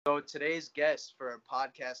So today's guest for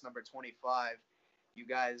podcast number 25, you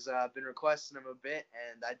guys been requesting him a bit,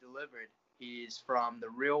 and I delivered. He's from the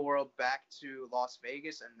real world back to Las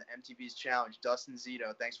Vegas and the MTV's Challenge. Dustin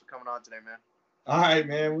Zito, thanks for coming on today, man. All right,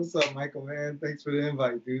 man. What's up, Michael, man? Thanks for the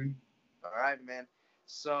invite, dude. All right, man.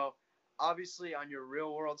 So obviously on your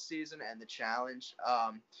real world season and the challenge,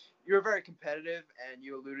 you were very competitive, and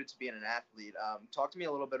you alluded to being an athlete. Talk to me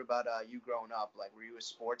a little bit about you growing up. Like, were you a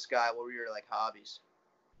sports guy? What were your like hobbies?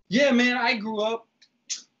 Yeah, man. I grew up.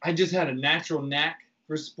 I just had a natural knack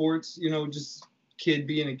for sports. Just kid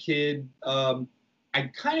being a kid. I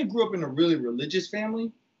kind of grew up in a really religious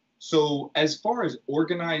family. So as far as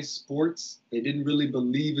organized sports, they didn't really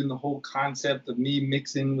believe in the whole concept of me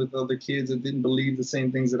mixing with other kids that didn't believe the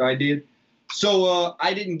same things that I did. So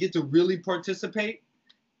I didn't get to really participate.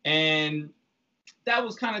 And that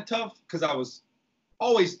was kind of tough because I was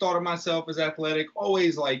always thought of myself as athletic,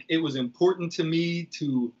 always like it was important to me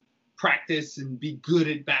to practice and be good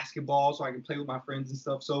at basketball so I can play with my friends and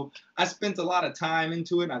stuff. So I spent a lot of time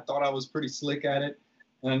into it, and I thought I was pretty slick at it,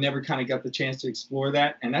 and I never kind of got the chance to explore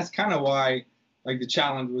that. And that's kind of why like the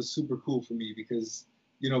challenge was super cool for me because,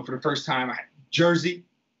 for the first time I had a jersey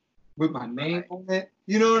with my name on it.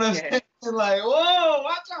 You know what I'm saying? Like, whoa,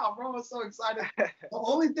 watch out, bro. I was so excited. The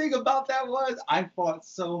only thing about that was I fought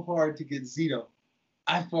so hard to get Zito.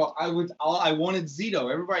 I wanted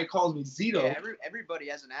Zito. Everybody calls me Zito. Yeah,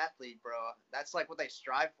 everybody as an athlete, bro. That's like what they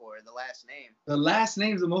strive for, the last name. The last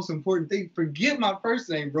name's the most important thing. Forget my first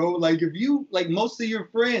name, bro. Like if you like most of your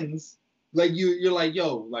friends, like you're like,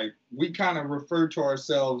 yo, like we kind of refer to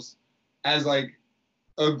ourselves as like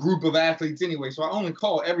a group of athletes anyway. So I only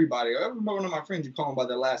call everybody. Every one of my friends, you call them by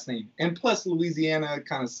their last name. And plus Louisiana,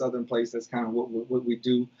 kind of southern place. That's kind of what we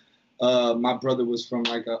do. My brother was from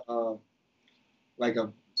like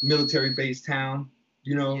a military-based town,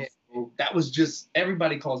 Yeah. So that was just,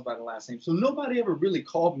 everybody calls by the last name. So nobody ever really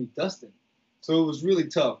called me Dustin. So it was really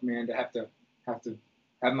tough, man, to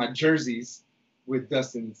have my jerseys with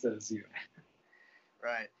Dustin instead of Zito.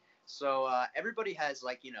 Right. So everybody has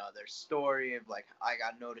like, their story of like, I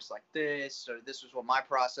got noticed like this, or this was what my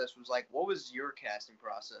process was like. What was your casting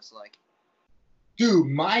process like? Dude,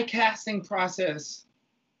 my casting process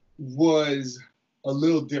was a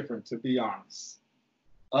little different, to be honest.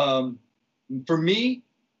 For me,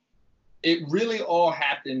 it really all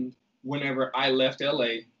happened whenever I left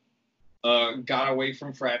LA, got away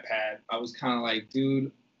from frat pad. I was kind of like, dude,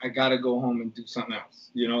 I got to go home and do something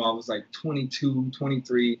else. I was like 22,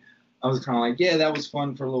 23. I was kind of like, yeah, that was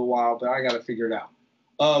fun for a little while, but I got to figure it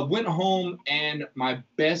out. Went home, and my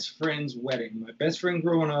best friend's wedding, my best friend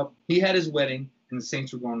growing up, he had his wedding, and the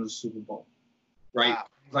Saints were going to the Super Bowl. Right? Wow.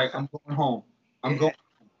 Like, I'm going home. I'm going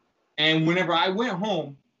home. And whenever I went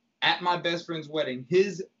home at my best friend's wedding,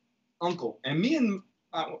 his uncle, and me and,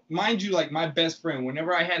 mind you, like my best friend,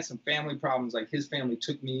 whenever I had some family problems, like his family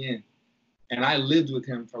took me in, and I lived with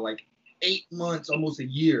him for like 8 months, almost a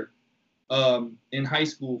year, in high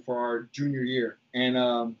school for our junior year.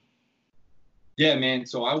 And yeah, man,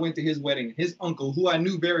 so I went to his wedding. His uncle, who I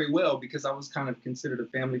knew very well because I was kind of considered a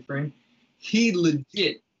family friend, he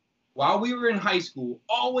legit, while we were in high school,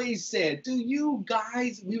 always said, do you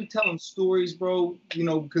guys, we would tell him stories, bro,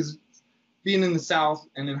 because being in the South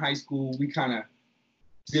and in high school, we kind of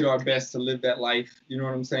did our best to live that life, you know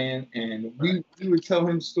what I'm saying? And we would tell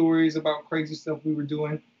him stories about crazy stuff we were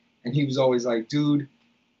doing, and he was always like, dude,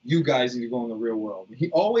 you guys need to go in the real world. And he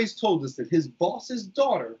always told us that his boss's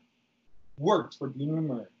daughter worked for Dina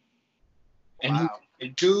Murray. And wow.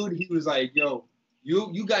 He was like, yo,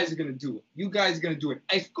 you guys are going to do it. You guys are going to do it.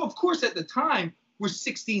 Of course, at the time, we're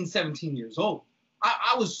 16, 17 years old.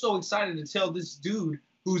 I was so excited to tell this dude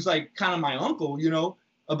who's like kind of my uncle,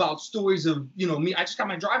 about stories of, me. I just got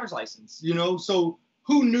my driver's license, So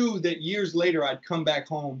who knew that years later I'd come back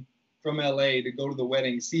home from LA to go to the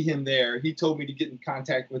wedding, see him there. He told me to get in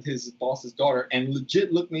contact with his boss's daughter and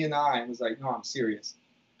legit looked me in the eye and was like, no, I'm serious.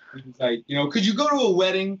 He was like, could you go to a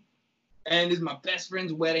wedding? And it's my best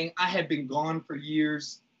friend's wedding. I had been gone for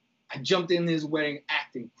years. I jumped in his wedding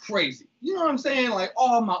acting crazy. You know what I'm saying? Like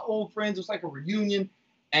all my old friends, it was like a reunion.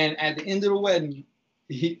 And at the end of the wedding,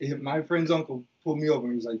 my friend's uncle pulled me over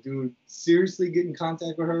and he was like, dude, seriously get in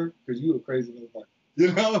contact with her? Because you a crazy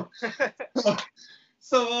motherfucker.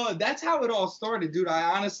 So that's how it all started, dude.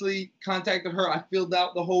 I honestly contacted her. I filled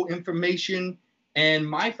out the whole information. And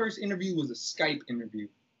my first interview was a Skype interview.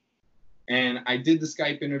 And I did the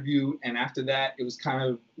Skype interview. And after that, it was kind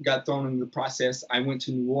of got thrown into the process. I went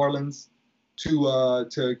to New Orleans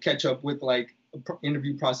to catch up with like an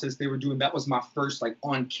interview process they were doing. That was my first like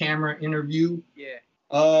on camera interview. Yeah.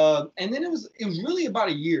 And then it was really about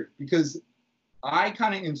a year because I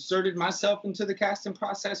kind of inserted myself into the casting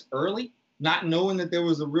process early, not knowing that there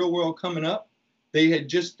was a Real World coming up. They had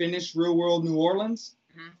just finished Real World New Orleans.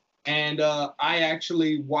 Mhm. And I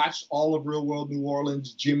actually watched all of Real World New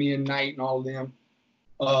Orleans, Jimmy and Knight and all of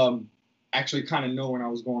them, actually kind of know when I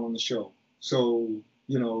was going on the show. So,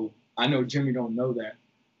 you know, I know Jimmy don't know that.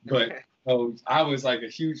 But I was like a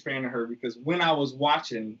huge fan of her because when I was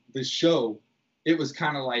watching the show, it was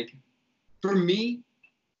kind of like, for me,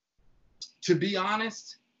 to be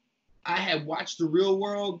honest, I had watched The Real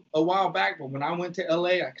World a while back, but when I went to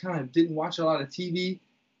LA, I kind of didn't watch a lot of TV.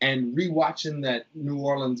 And rewatching that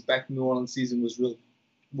Back to New Orleans season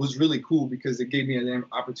was really cool because it gave me an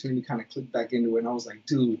opportunity to kind of click back into it. And I was like,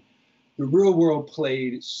 dude, The Real World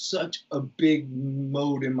played such a big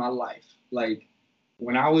mode in my life. Like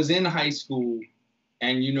when I was in high school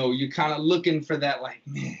and, you know, you're kind of looking for that, like,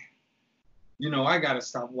 man, you know, I got to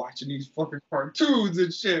stop watching these fucking cartoons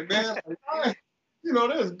and shit, man. Like, you know,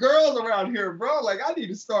 there's girls around here, bro. Like, I need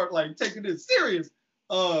to start, like, taking this serious.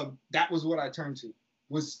 That was what I turned to,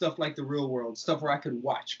 was stuff like The Real World, stuff where I could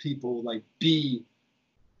watch people, like, be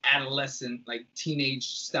adolescent, like,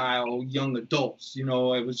 teenage-style young adults. You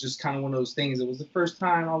know, it was just kind of one of those things. It was the first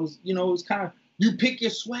time I was, you know, it was kind of, you pick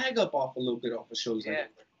your swag up off a little bit off of shows like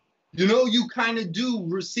that. You know, you kind of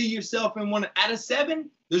do see yourself in one. Out of 7,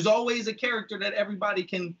 there's always a character that everybody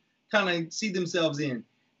can kind of see themselves in.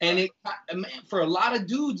 And it, man, for a lot of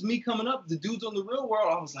dudes, me coming up, the dudes on The Real World,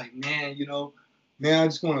 I was like, man, you know, man, I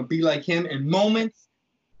just want to be like him. And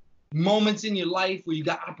moments in your life where you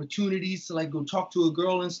got opportunities to like go talk to a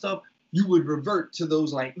girl and stuff, you would revert to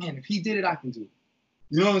those like, man, if he did it, I can do it.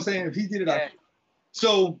 You know what I'm saying? If he did it, I can.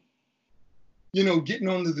 So, you know, getting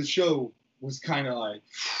onto the show was kind of like,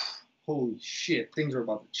 holy shit, things are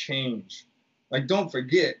about to change. Like, don't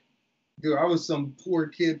forget, dude, I was some poor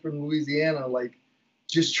kid from Louisiana, like,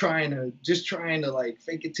 just trying to like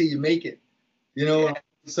fake it till you make it, you know. And all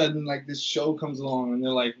of a sudden, like, this show comes along, and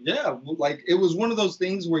they're like, yeah, like, it was one of those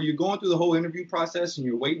things where you're going through the whole interview process, and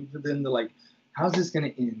you're waiting for them to like, how's this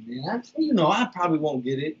gonna end? Man, you know, I probably won't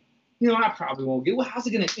get it. You know, I probably won't get it. Well, how's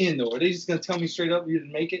it gonna end though? Are they just gonna tell me straight up you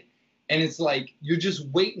didn't make it? And it's like you're just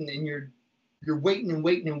waiting, and you're waiting and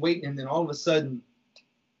waiting and waiting, and then all of a sudden,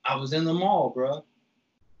 I was in the mall, bro,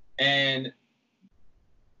 and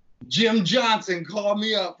Jim Johnson called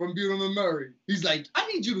me up from Beauty and Murray. He's like, I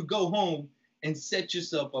need you to go home and set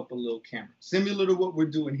yourself up a little camera, similar to what we're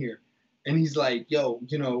doing here. And he's like, yo,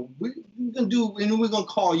 you know, we're gonna do, and we're gonna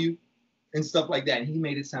call you and stuff like that. And he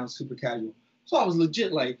made it sound super casual. So I was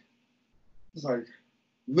legit like, it's like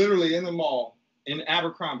literally in the mall in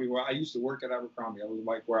Abercrombie, where I used to work at Abercrombie. I was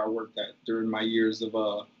like where I worked at during my years of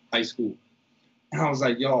high school. And I was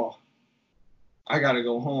like, y'all, I gotta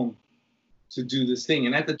go home to do this thing.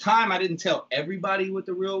 And at the time, I didn't tell everybody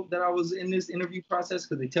that I was in this interview process,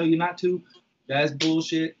 because they tell you not to. That's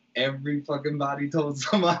bullshit. Every fucking body told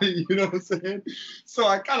somebody, you know what I'm saying? So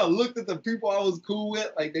I kind of looked at the people I was cool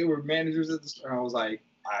with, like they were managers at the store. I was like,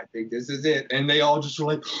 I think this is it. And they all just were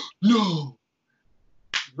like, no.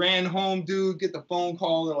 Ran home, dude, get the phone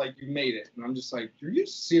call. They're like, you made it. And I'm just like, are you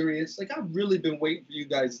serious? Like, I've really been waiting for you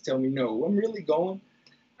guys to tell me no. I'm really going.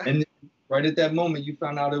 And right at that moment, you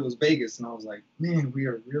found out it was Vegas. And I was like, man, we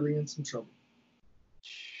are really in some trouble.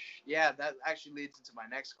 Yeah, that actually leads into my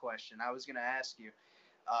next question. I was going to ask you,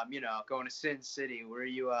 you know, going to Sin City, were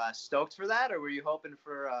you stoked for that? Or were you hoping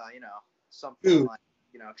for, you know, something like,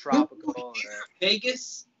 you know, tropical? Or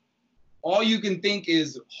Vegas, all you can think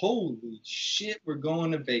is, holy shit, we're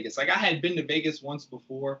going to Vegas. Like, I had been to Vegas once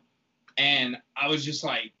before, and I was just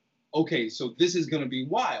like, okay, so this is going to be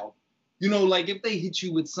wild. You know, like, if they hit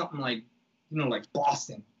you with something like, you know, like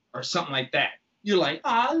Boston or something like that, you're like,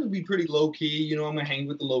 this would be pretty low-key. You know, I'm going to hang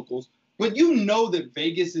with the locals. But you know that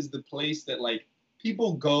Vegas is the place that, like,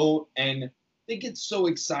 people go and they get so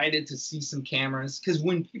excited to see some cameras. Because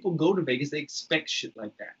when people go to Vegas, they expect shit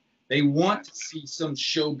like that. They want to see some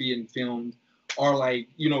show being filmed or, like,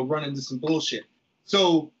 you know, run into some bullshit.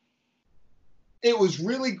 So it was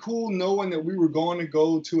really cool knowing that we were going to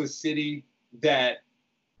go to a city that,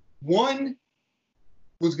 one,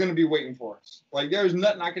 was going to be waiting for us. Like, there's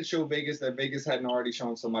nothing I could show Vegas that Vegas hadn't already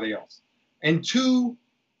shown somebody else. And two,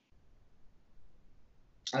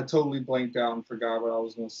 I totally blanked out and forgot what I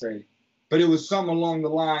was going to say. But it was something along the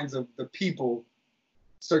lines of the people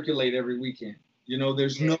circulate every weekend. You know,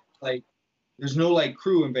 there's no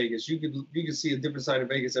crew in Vegas. You could see a different side of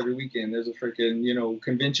Vegas every weekend. There's a freaking, you know,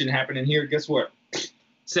 convention happening here. Guess what?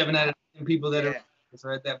 7 out of 10 people that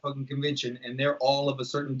are at that fucking convention, and they're all of a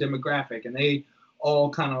certain demographic, and they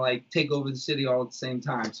all kind of like take over the city all at the same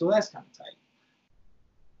time. So that's kind of tight.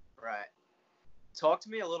 Right. Talk to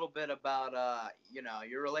me a little bit about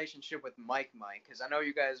your relationship with Mike, because I know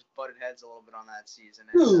you guys butted heads a little bit on that season.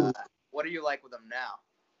 And Dude, what are you like with him now?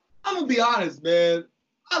 I'm gonna be honest, man.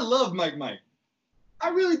 I love Mike. I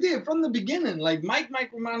really did from the beginning. Like Mike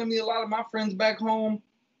reminded me a lot of my friends back home.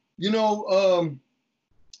 You know,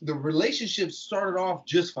 the relationship started off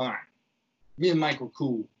just fine. Me and Mike were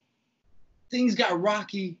cool. Things got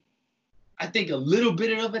rocky. I think a little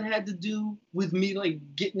bit of it had to do with me like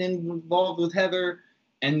getting involved with Heather,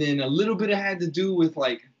 and then a little bit it had to do with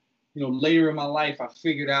like, later in my life I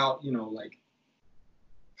figured out, like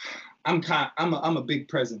I'm a big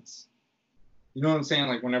presence. You know what I'm saying?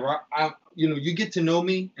 Like whenever I you get to know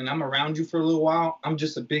me and I'm around you for a little while, I'm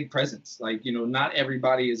just a big presence. Like, not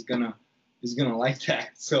everybody is gonna like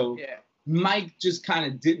that. So Yeah. Mike just kind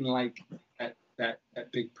of didn't like that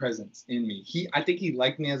big presence in me. I think he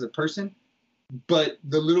liked me as a person, but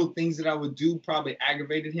the little things that I would do probably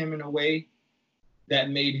aggravated him in a way that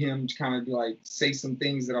made him kind of like say some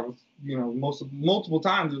things that I was, multiple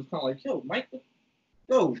times it was kind of like, yo, Mike,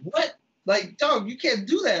 yo, what? Like, dog, you can't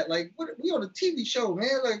do that. Like, what? We on a TV show,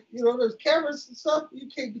 man. Like, there's cameras and stuff. You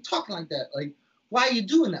can't be talking like that. Like, why are you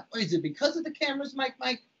doing that? Is it because of the cameras, Mike?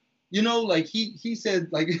 Like he said,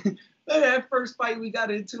 like, that first fight we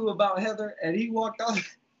got into about Heather, and he walked out.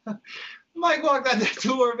 Mike walked out that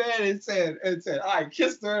door, man, and said, I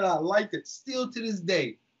kissed her and I liked it. Still to this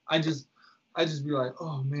day, I just be like,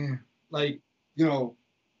 oh man, like,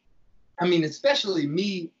 I mean, especially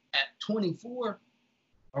me at 24.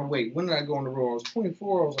 Or wait, when did I go on the road? I was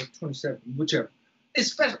 24, I was like 27, whichever.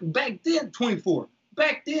 Especially back then, 24.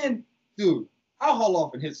 Back then, dude, I'll haul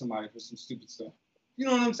off and hit somebody for some stupid stuff. You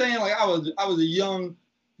know what I'm saying? Like I was a young,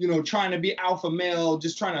 trying to be alpha male,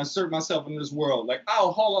 just trying to assert myself in this world. Like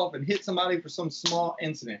I'll haul off and hit somebody for some small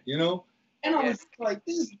incident, And I was like,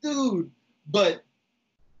 this dude. But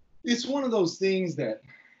it's one of those things that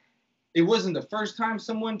it wasn't the first time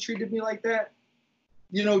someone treated me like that.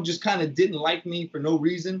 Just kind of didn't like me for no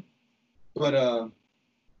reason. But,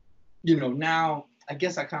 now I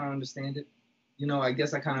guess I kind of understand it. I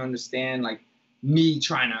guess I kind of understand, like, me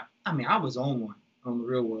trying to, I was on one on the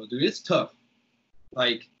real world, dude. It's tough.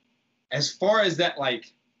 Like, as far as that,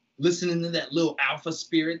 like, listening to that little alpha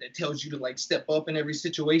spirit that tells you to, like, step up in every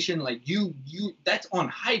situation, like, that's on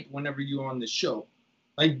hype whenever you're on the show.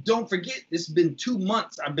 Like, don't forget, it's been 2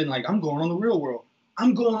 months. I've been like, I'm going on the real world.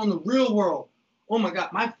 I'm going on the real world. Oh my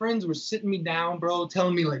God, my friends were sitting me down, bro,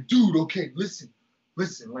 telling me like, dude, okay, listen,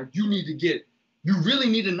 like you really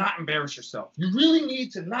need to not embarrass yourself. You really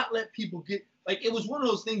need to not let people get, like, it was one of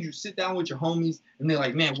those things you sit down with your homies and they're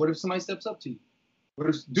like, man, what if somebody steps up to you?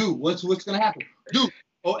 Dude, what's going to happen? Dude,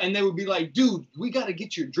 and they would be like, dude, we got to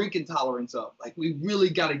get your drinking tolerance up. Like, we really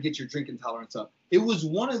got to get your drinking tolerance up. It was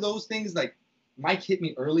one of those things, like, Mike hit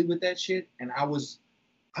me early with that shit, and I was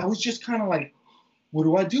just kind of like, what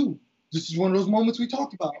do I do? This is one of those moments we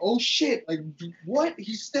talked about. Oh shit, like what?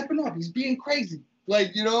 He's stepping up. He's being crazy.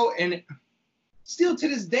 Like, and still to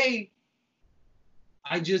this day,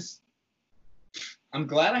 I'm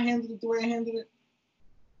glad I handled it the way I handled it,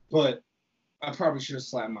 but I probably should have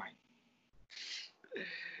slapped Mike.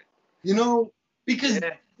 Because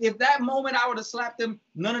if that moment I would have slapped him,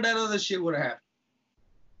 none of that other shit would have happened.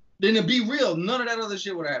 Then to be real, none of that other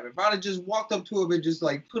shit would have happened. If I'd have just walked up to him and just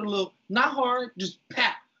like put a little, not hard, just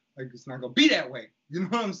pat. Like, it's not gonna be that way. You know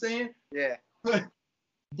what I'm saying? Yeah. But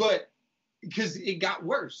because it got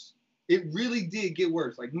worse. It really did get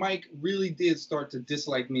worse. Like, Mike really did start to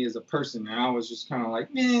dislike me as a person. And I was just kind of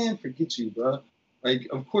like, man, forget you, bro. Like,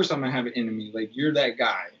 of course I'm gonna have an enemy. Like, you're that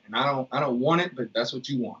guy. And I don't want it, but that's what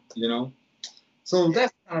you want, So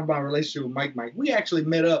that's kind of my relationship with Mike. We actually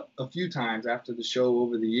met up a few times after the show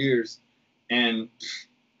over the years. And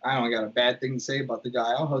I don't got a bad thing to say about the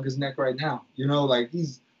guy. I'll hug his neck right now. Like,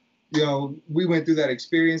 he's, we went through that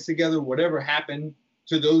experience together. Whatever happened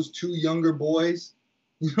to those two younger boys,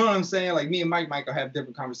 you know what I'm saying? Like, me and Mike will have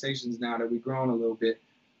different conversations now that we've grown a little bit.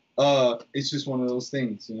 It's just one of those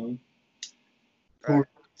things, Right.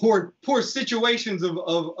 Poor situations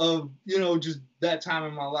of just that time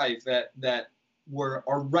in my life that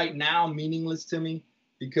are right now meaningless to me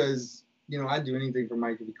because, I'd do anything for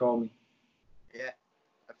Mike if he called me. Yeah,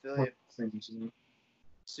 I feel you. Things,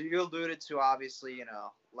 So you alluded to, obviously,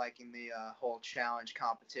 liking the whole challenge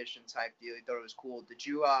competition type deal. You thought it was cool. Did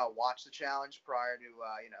you watch the challenge prior to,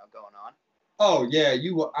 going on? Oh, yeah.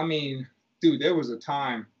 Dude, there was a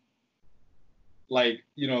time, like,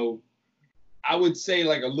 I would say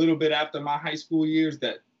like a little bit after my high school years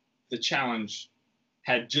that the challenge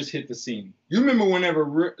had just hit the scene. You remember whenever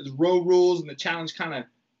Road Rules and the challenge kind of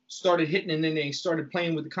started hitting and then they started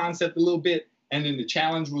playing with the concept a little bit and then the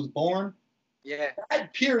challenge was born? Yeah.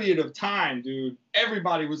 That period of time, dude,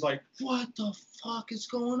 everybody was like, what the fuck is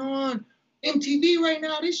going on? MTV right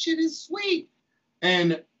now, this shit is sweet.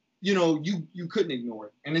 And, you know, you couldn't ignore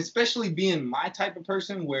it. And especially being my type of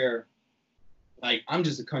person where, like, I'm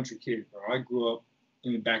just a country kid, bro. I grew up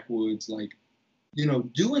in the backwoods, like, you know,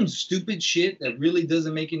 doing stupid shit that really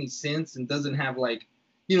doesn't make any sense and doesn't have, like,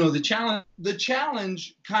 you know, the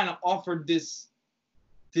challenge kind of offered this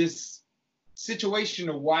situation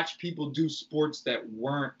to watch people do sports that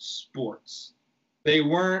weren't sports. They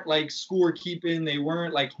weren't like scorekeeping. They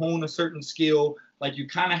weren't like hone a certain skill. Like you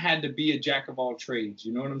kind of had to be a jack of all trades.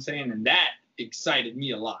 You know what I'm saying? And that excited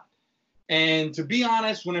me a lot. And to be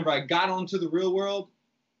honest, whenever I got onto the real world,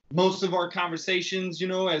 most of our conversations, you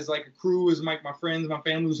know, as like a crew, as like my friends, my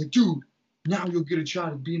family was like, dude, now you'll get a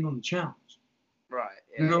shot at being on the challenge. Right.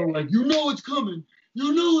 Yeah. You know, like, you know it's coming.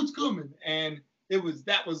 You know it's coming. And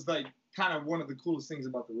that was like kind of one of the coolest things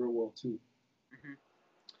about the real world too. Mm-hmm.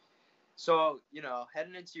 So, you know,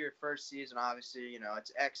 heading into your first season, obviously, you know,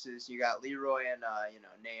 it's X's. You got Leroy and, you know,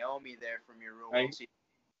 Naomi there from your real world season.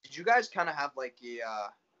 Did you guys kind of have like a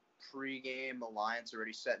pre-game alliance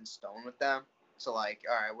already set in stone with them? So, like,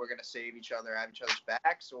 all right, we're going to save each other, have each other's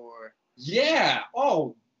backs, or? Yeah.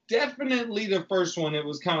 Oh, definitely the first one. It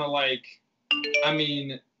was kind of like, I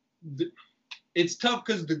mean, it's tough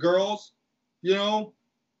because the girls, you know,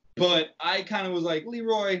 but I kind of was like,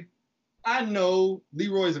 Leroy, I know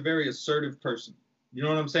Leroy's a very assertive person. You know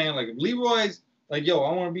what I'm saying? Like, if Leroy's like, yo,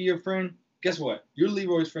 I want to be your friend, guess what? You're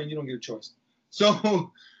Leroy's friend. You don't get a choice.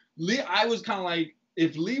 So I was kind of like,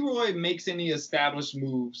 if Leroy makes any established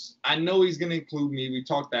moves, I know he's going to include me. We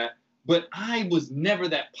talked that. But I was never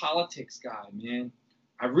that politics guy, man.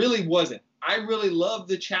 I really wasn't. I really loved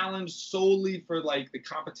the challenge solely for, like, the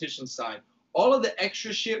competition side. All of the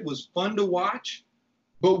extra shit was fun to watch.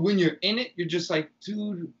 But when you're in it, you're just like,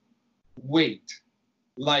 dude, wait.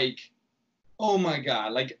 Like, oh, my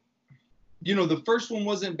God. Like, you know, the first one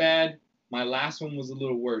wasn't bad. My last one was a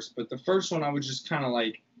little worse. But the first one, I was just kind of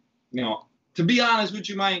like, you know, to be honest with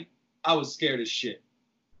you, Mike, I was scared as shit.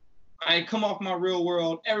 I had come off my real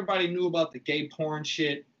world. Everybody knew about the gay porn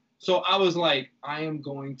shit. So I was like, I am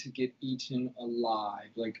going to get eaten alive.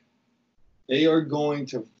 Like, they are going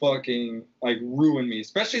to fucking, like, ruin me.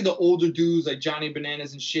 Especially the older dudes like Johnny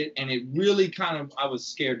Bananas and shit. And it really kind of, I was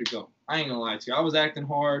scared to go. I ain't gonna lie to you. I was acting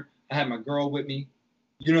hard. I had my girl with me.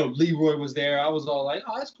 You know, Leroy was there. I was all like,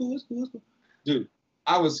 oh, that's cool, that's cool, that's cool. Dude,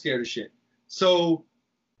 I was scared of shit. So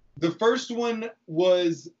the first one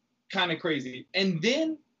was kind of crazy. And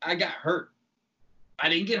then I got hurt. I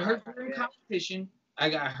didn't get hurt during competition. I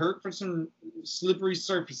got hurt for some slippery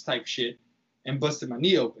surface type shit and busted my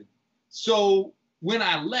knee open. So when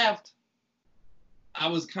I left, I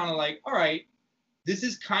was kind of like, all right, this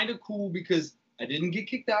is kind of cool because I didn't get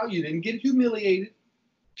kicked out. You didn't get humiliated.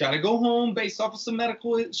 Got to go home based off of some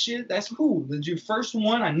medical shit. That's cool. That's your first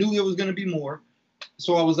one. I knew there was going to be more.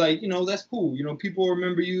 So I was like, you know, that's cool. You know, people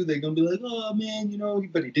remember you. They're going to be like, oh, man, you know,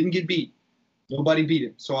 but he didn't get beat. Nobody beat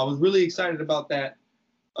him. So I was really excited about that.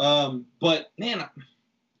 But, man,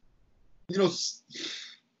 you know,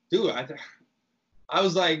 dude, I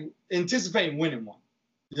was like anticipating winning one.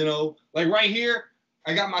 You know, like right here,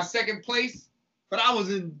 I got my second place, but I was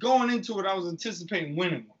going into it, I was anticipating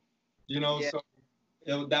winning one. You know, yeah.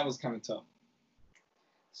 So that was kind of tough.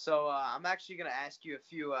 So I'm actually gonna ask you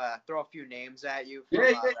throw a few names at you from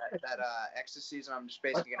that Exodus season. I'm just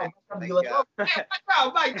basically gonna be like,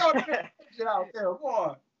 Mike, don't get out there,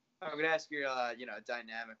 boy. I'm gonna ask you, you know,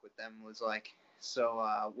 dynamic with them was like.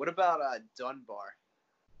 So what about Dunbar?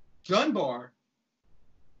 Dunbar,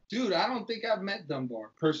 dude, I don't think I've met Dunbar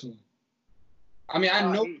personally. I mean,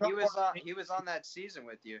 I know he was on that season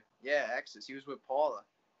with you. Yeah, Exodus. He was with Paula.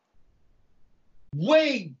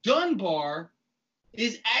 Wait, Dunbar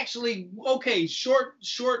is actually okay. Short,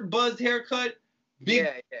 buzzed haircut. Big.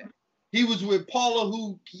 Yeah. He was with Paula.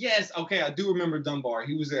 Who? Yes. Okay, I do remember Dunbar.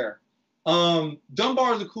 He was there.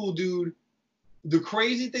 Dunbar is a cool dude. The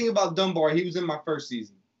crazy thing about Dunbar, he was in my first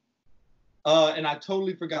season. And I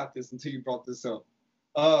totally forgot this until you brought this up.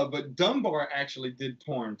 But Dunbar actually did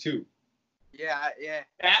porn too. Yeah.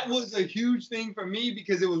 That was a huge thing for me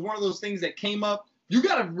because it was one of those things that came up. You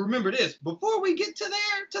got to remember this. Before we get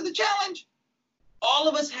to the challenge, all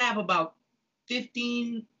of us have about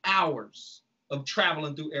 15 hours of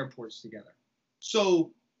traveling through airports together.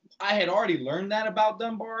 So I had already learned that about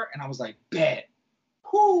Dunbar, and I was like, bet.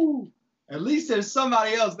 Whoo. At least there's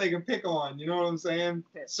somebody else they can pick on. You know what I'm saying?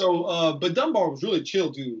 So, but Dunbar was really chill,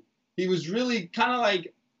 dude. He was really kind of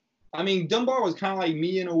like, I mean, Dunbar was kind of like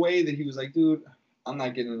me in a way that he was like, dude, I'm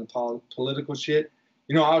not getting into political shit.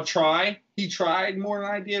 You know, I'll try. He tried more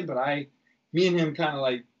than I did, but me and him kind of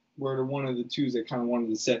like were the one of the twos that kind of wanted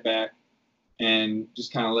to set back and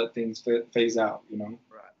just kind of let things phase out, you know.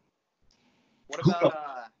 Right. What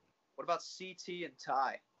about CT and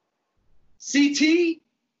Ty? CT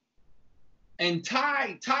and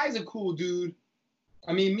Ty's a cool dude.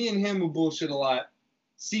 I mean, me and him will bullshit a lot.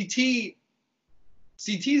 CT's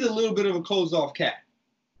a little bit of a closed off cat.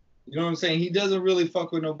 You know what I'm saying? He doesn't really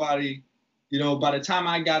fuck with nobody. You know, by the time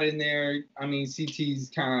I got in there, I mean, CT's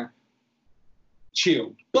kind of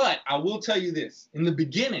chill. But I will tell you this. In the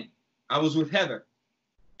beginning, I was with Heather.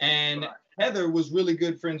 And Heather was really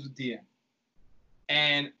good friends with DM.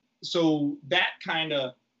 And so that kind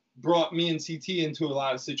of brought me and CT into a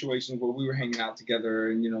lot of situations where we were hanging out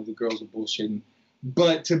together and, you know, the girls were bullshitting.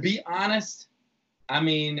 But to be honest, I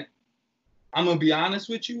mean, I'm going to be honest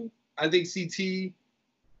with you. I think CT,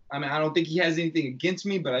 I mean, I don't think he has anything against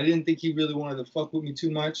me, but I didn't think he really wanted to fuck with me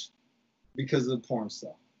too much because of the porn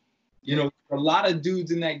stuff. You know, a lot of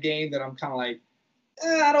dudes in that game that I'm kind of like,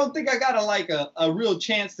 I don't think I got a real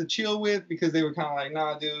chance to chill with because they were kind of like,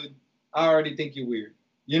 nah, dude, I already think you're weird.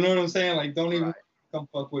 You know what I'm saying? Like, don't even come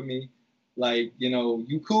fuck with me. Like, you know,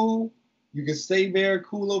 you cool. You can stay there,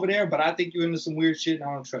 cool over there, but I think you're into some weird shit and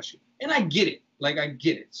I don't trust you. And I get it. Like, I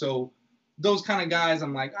get it. So those kind of guys,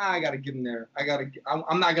 I'm like, I got to give them there.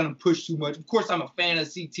 I'm not going to push too much. Of course, I'm a fan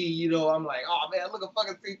of CT, you know. I'm like, oh, man, look at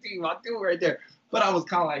fucking CT. My dude right there. But I was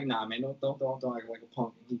kind of like, nah, man, don't act like a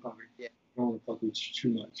punk. Yeah. I don't want to fuck with you too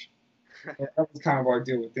much. That was kind of our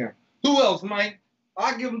deal with them. Who else, Mike?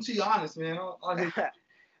 I'll give them to you honest, man.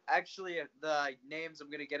 Actually, the names I'm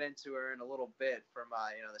going to get into are in a little bit from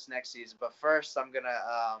this next season. But first, I'm going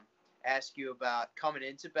to ask you about coming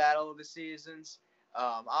into Battle of the Seasons.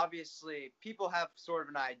 Obviously, people have sort of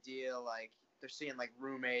an idea, like they're seeing like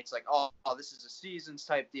roommates, like, oh, this is a seasons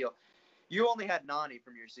type deal. You only had Nani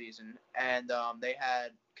from your season, and they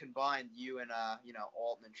had combined you and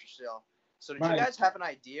Alton and Trishelle. So did you guys have an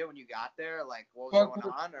idea when you got there, like what was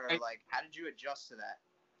going on, or like how did you adjust to that?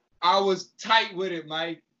 I was tight with it,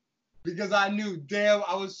 Mike, because I knew, damn,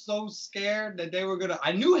 I was so scared that they were gonna.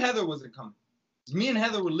 I knew Heather wasn't coming. Me and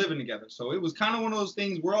Heather were living together, so it was kind of one of those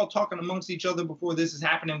things. We're all talking amongst each other before this is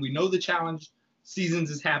happening. We know the challenge seasons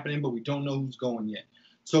is happening, but we don't know who's going yet.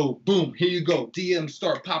 So boom, here you go. DMs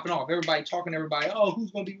start popping off. Everybody talking to everybody. Oh, who's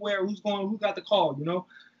gonna be where? Who's going? Who got the call? You know?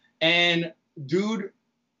 And dude,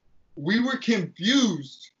 we were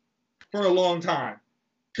confused for a long time.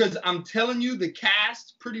 Because I'm telling you, the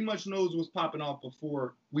cast pretty much knows what's popping off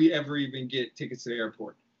before we ever even get tickets to the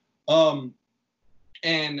airport.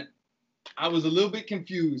 And I was a little bit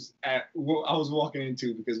confused at what I was walking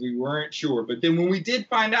into because we weren't sure. But then when we did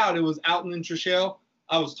find out it was Alton and Trishelle,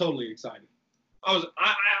 I was totally excited. I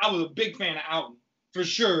was a big fan of Alton, for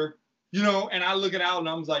sure. You know, and I look at Alton,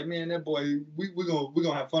 I was like, man, that boy, we're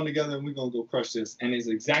gonna have fun together and we're gonna go crush this. And it's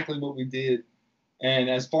exactly what we did. And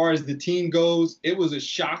as far as the team goes, it was a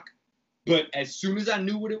shock. But as soon as I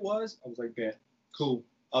knew what it was, I was like, bet, cool,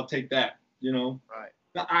 I'll take that, you know? Right.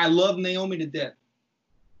 I love Naomi to death.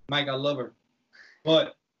 Mike, I love her.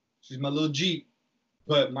 But she's my little Jeep.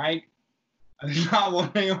 But, Mike, I did not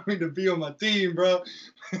want Naomi to be on my team, bro.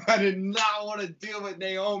 I did not want to deal with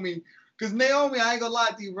Naomi. Because Naomi, I ain't going to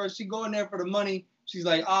lie to you, bro. She going there for the money. She's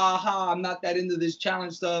like, I'm not that into this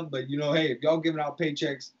challenge stuff. But, you know, hey, if y'all giving out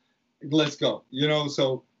paychecks, let's go. You know,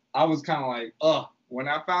 so I was kind of like, when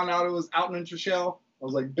I found out it was Alton and Trishelle, I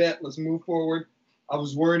was like, bet, let's move forward. I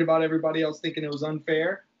was worried about everybody else thinking it was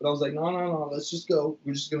unfair, but I was like, no, let's just go.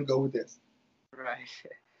 We're just going to go with this. Right.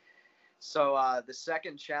 So the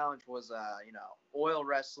second challenge was, oil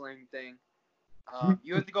wrestling thing.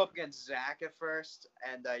 You had to go up against Zach at first,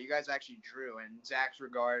 and you guys actually drew, and Zach's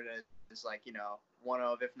regarded as, like, one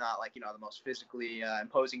of, if not, like, the most physically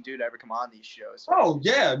imposing dude to ever come on these shows. Oh,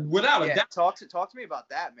 yeah, without a doubt. Talk to me about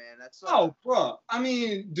that, man. That's bro. I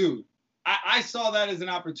mean, dude, I saw that as an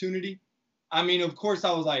opportunity. I mean, of course,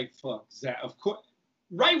 I was like, fuck, Zach. Of course.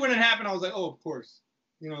 Right when it happened, I was like, oh, of course.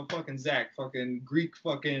 Fucking Zach, fucking Greek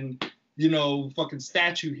fucking, fucking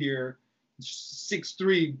statue here,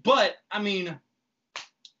 6'3". But, I mean,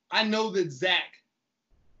 I know that Zach,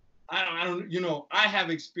 I don't, I have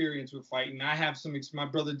experience with fighting. I have my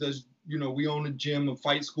brother does, we own a gym, a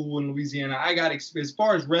fight school in Louisiana. I got, as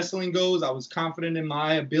far as wrestling goes, I was confident in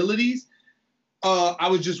my abilities. I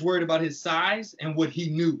was just worried about his size and what he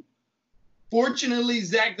knew. Fortunately,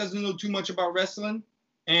 Zach doesn't know too much about wrestling,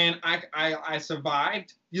 and I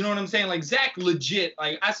survived. You know what I'm saying? Like, Zach legit,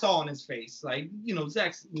 like, I saw on his face, like,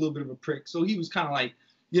 Zach's a little bit of a prick. So he was kind of like,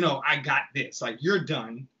 I got this. Like, you're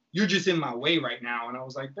done. You're just in my way right now. And I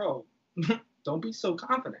was like, bro, don't be so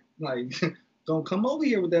confident. Like, don't come over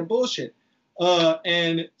here with that bullshit.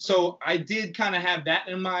 And so I did kind of have that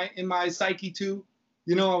in my psyche too.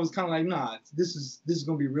 You know, I was kind of like, nah, this is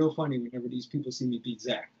gonna be real funny whenever these people see me beat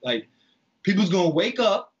Zach. Like, people's gonna wake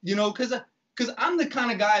up, you know, because I'm the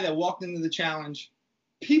kind of guy that walked into the challenge.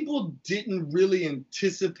 People didn't really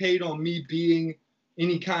anticipate on me being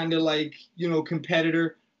any kind of like, you know,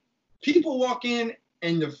 competitor. People walk in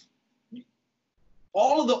and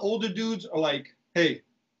all of the older dudes are like, hey,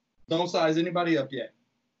 don't size anybody up yet.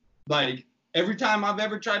 Like, every time I've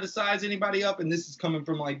ever tried to size anybody up, and this is coming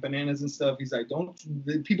from like Bananas and stuff, he's like,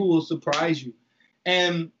 people will surprise you.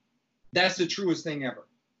 And that's the truest thing ever.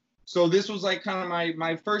 So this was like kind of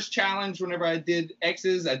my first challenge. Whenever I did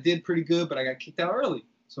X's, I did pretty good, but I got kicked out early.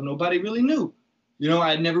 So nobody really knew. You know,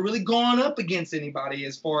 I had never really gone up against anybody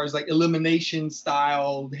as far as like elimination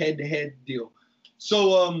style head-to-head deal.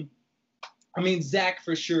 So, I mean, Zach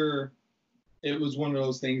for sure, it was one of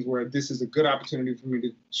those things where this is a good opportunity for me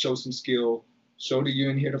to show some skill, show that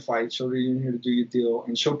you're in here to fight, show that you're in here to do your deal,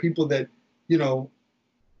 and show people that, you know,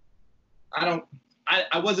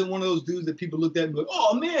 I wasn't one of those dudes that people looked at and be like,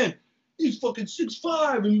 oh man, he's fucking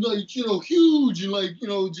 6'5" and like, you know, huge and like, you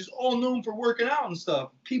know, just all known for working out and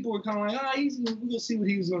stuff. People were kind of like, we're gonna see what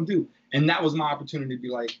he was gonna do. And that was my opportunity to be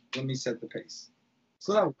like, let me set the pace.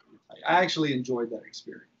 So that was, I actually enjoyed that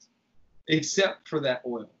experience. Except for that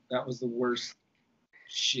oil. That was the worst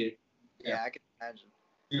shit. Yeah, I can imagine.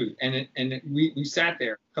 Dude, we sat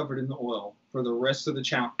there covered in the oil for the rest of the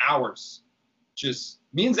challenge, hours. Just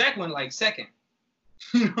me and Zach went like second.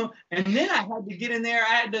 You know, and then I had to get in there.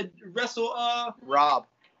 I had to wrestle Rob,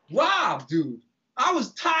 dude. I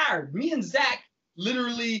was tired. Me and Zach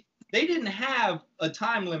literally, they didn't have a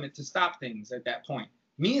time limit to stop things at that point.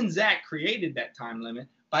 Me and Zach created that time limit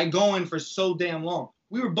by going for so damn long.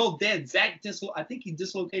 We were both dead. Zach I think he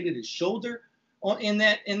dislocated his shoulder in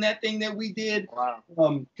that thing that we did.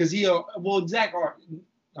 Wow. Because Zach,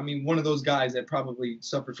 I mean, one of those guys that probably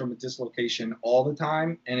suffered from a dislocation all the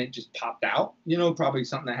time and it just popped out, you know, probably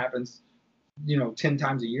something that happens, you know, 10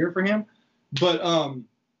 times a year for him. But,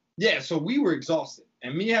 yeah, so we were exhausted.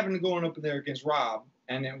 And me having to go up in there against Rob,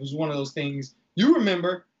 and it was one of those things, you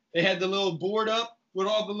remember, they had the little board up with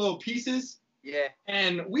all the little pieces. Yeah.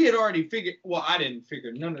 And we had already figured, well, I didn't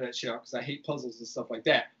figure none of that shit out because I hate puzzles and stuff like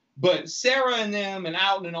that. But Sarah and them and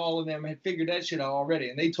Alton and all of them had figured that shit out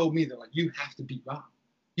already. And they told me, they're like, you have to beat Rob.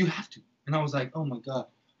 You have to. And I was like, oh my God,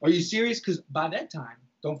 are you serious? Because by that time,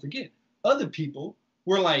 don't forget, other people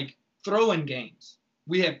were like throwing games.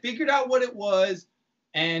 We had figured out what it was.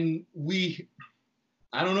 And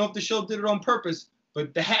I don't know if the show did it on purpose,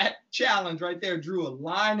 but that challenge right there drew a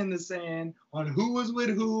line in the sand on who was with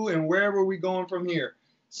who and where were we going from here.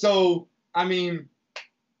 So, I mean,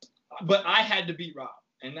 but I had to beat Rob,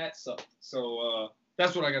 and that sucked. So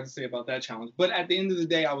that's what I got to say about that challenge. But at the end of the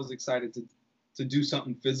day, I was excited to do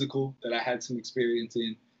something physical that I had some experience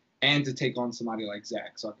in, and to take on somebody like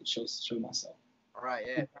Zach so I could show myself. All right,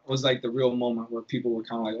 yeah. It was like the real moment where people were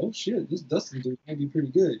kind of like, oh shit, this Dustin dude might be pretty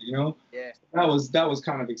good, you know? Yeah. That was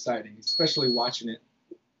kind of exciting, especially watching it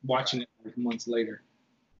like months later.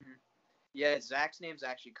 Yeah, Zach's name's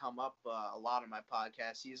actually come up a lot on my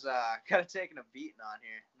podcast. He's kind of taking a beating on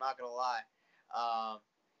here. I'm not gonna lie.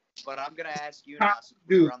 But I'm gonna ask you now, since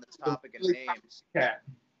we're on the topic of names.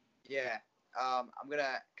 Yeah. I'm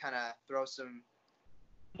gonna kind of throw some,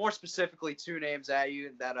 more specifically, two names at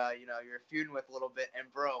you that you know, you're feuding with a little bit.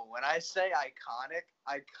 And bro, when I say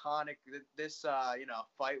iconic, this you know,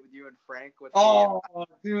 fight with you and Frank with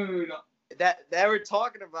dude. That they were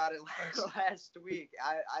talking about it last week.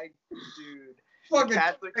 Dude, fucking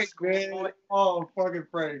Catholic Frank, schoolboy. Oh, fucking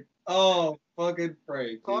Frank. Oh, fucking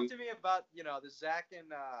Frank. Talk to me about, you know, the Zach and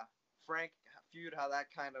Frank feud, how that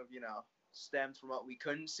kind of, you know, stems from what we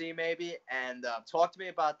couldn't see maybe, and talk to me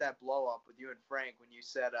about that blow up with you and Frank when you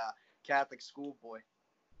said Catholic schoolboy.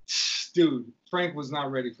 Dude, Frank was not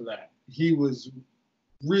ready for that. He was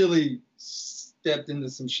really stepped into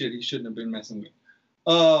some shit he shouldn't have been messing with.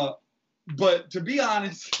 But to be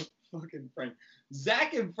honest, fucking Frank,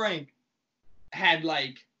 Zach and Frank had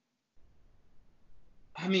like,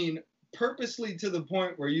 I mean, purposely to the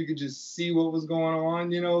point where you could just see what was going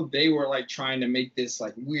on, you know, they were like trying to make this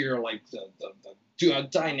like we're like the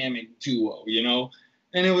dynamic duo, you know,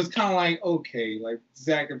 and it was kind of like, okay, like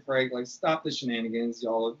Zach and Frank, like stop the shenanigans,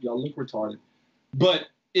 y'all look retarded. But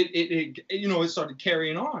it you know, it started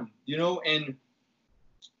carrying on, you know, and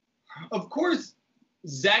of course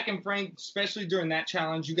Zach and Frank, especially during that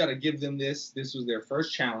challenge, you got to give them this. This was their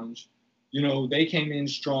first challenge. You know, they came in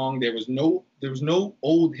strong. There was no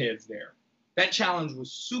old heads there. That challenge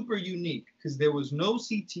was super unique because there was no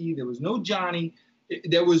CT, there was no Johnny,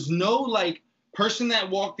 there was no like person that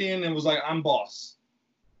walked in and was like, I'm boss.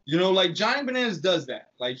 You know, like Johnny Bananas does that.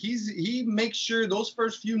 Like he makes sure those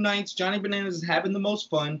first few nights Johnny Bananas is having the most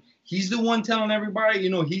fun. He's the one telling everybody, you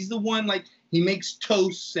know, he's the one, like, he makes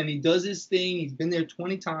toasts and he does his thing. He's been there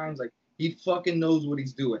 20 times. Like, he fucking knows what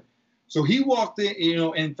he's doing. So he walked in, you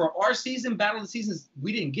know, and for our season, Battle of the Seasons,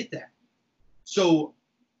 we didn't get that. So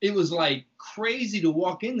it was like crazy to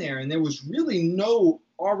walk in there, and there was really no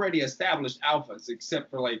already established alphas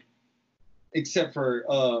except for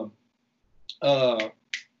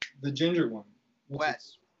the ginger one.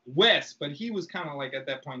 Wes, but he was kind of like at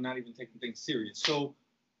that point not even taking things serious. So,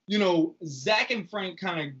 you know, Zach and Frank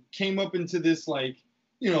kind of came up into this, like,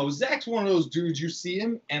 you know, Zach's one of those dudes, you see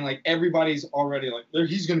him and like everybody's already like,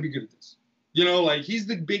 he's going to be good at this. You know, like he's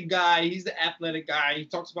the big guy, he's the athletic guy, he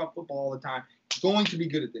talks about football all the time. He's going to be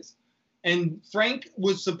good at this. And Frank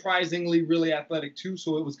was surprisingly really athletic too,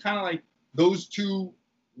 so it was kind of like those two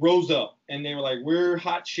rose up and they were like, we're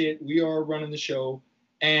hot shit, we are running the show,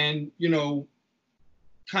 and, you know,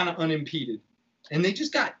 kind of unimpeded. And they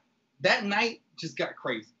just got, that night just got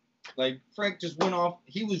crazy. Like, Frank just went off.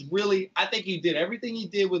 He was really, I think he did everything he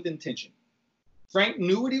did with intention. Frank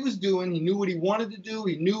knew what he was doing. He knew what he wanted to do.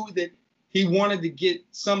 He knew that he wanted to get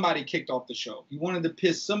somebody kicked off the show. He wanted to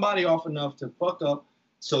piss somebody off enough to fuck up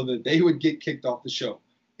so that they would get kicked off the show.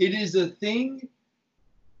 It is a thing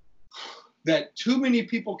that too many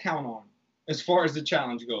people count on as far as the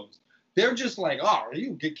challenge goes. They're just like, oh,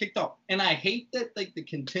 you get kicked off. And I hate that, like, the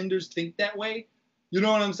contenders think that way. You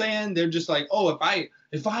know what I'm saying? They're just like, oh,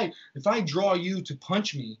 if I draw you to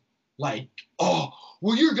punch me, like, oh,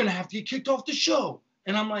 well, you're gonna have to get kicked off the show.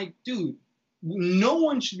 And I'm like, dude, no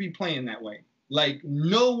one should be playing that way. Like,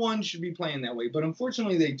 no one should be playing that way. But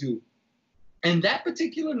unfortunately, they do. And that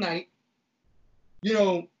particular night, you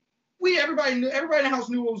know, everybody in the house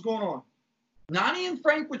knew what was going on. Nany and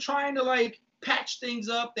Frank were trying to, like, patch things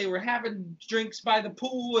up. They were having drinks by the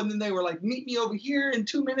pool, and then they were like, meet me over here in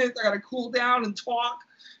 2 minutes. I gotta cool down and talk.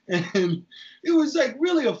 And it was like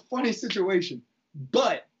really a funny situation.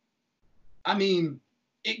 But I mean,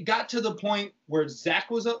 it got to the point where Frank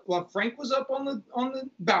was up on the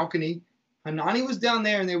balcony, Hanani was down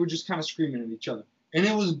there, and they were just kind of screaming at each other. And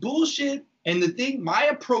it was bullshit. And the thing, my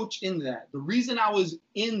approach in that, the reason I was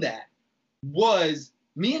in that was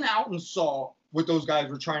me and Alton saw what those guys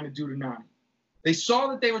were trying to do to Nany. They saw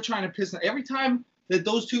that they were trying to piss. Every time that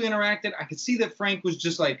those two interacted, I could see that Frank was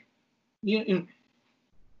just like, you know,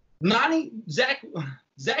 Nany,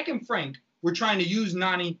 Zach and Frank were trying to use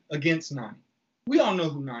Nany against Nany. We all know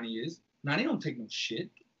who Nany is. Nany don't take no shit.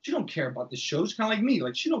 She don't care about the show. She's kind of like me.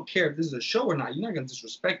 Like, she don't care if this is a show or not. You're not going to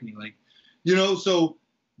disrespect me. Like, you know, so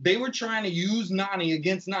they were trying to use Nany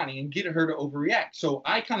against Nany and get her to overreact. So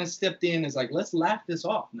I kind of stepped in as like, let's laugh this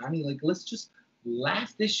off, Nany. Like, let's just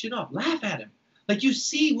laugh this shit off. Laugh at him. Like, you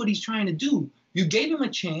see what he's trying to do. You gave him a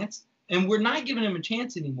chance, and we're not giving him a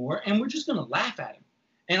chance anymore, and we're just going to laugh at him.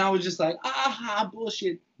 And I was just like, aha,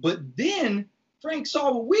 bullshit. But then Frank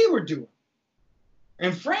saw what we were doing.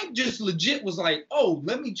 And Frank just legit was like, oh,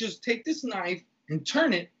 let me just take this knife and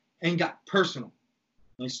turn it, and got personal.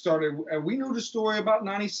 And we knew the story about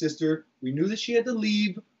Nany's sister. We knew that she had to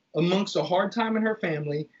leave amongst a hard time in her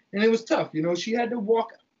family, and it was tough. You know, she had to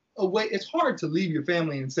walk away. It's hard to leave your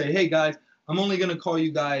family and say, hey, guys, I'm only going to call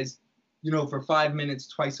you guys, you know, for 5 minutes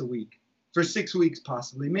twice a week, for 6 weeks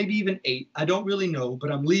possibly, maybe even 8. I don't really know,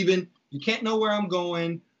 but I'm leaving. You can't know where I'm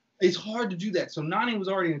going. It's hard to do that. So Nany was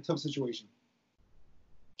already in a tough situation.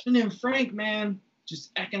 And then Frank, man,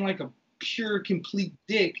 just acting like a pure, complete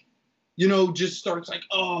dick, you know, just starts like,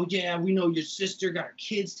 oh, yeah, we know your sister got her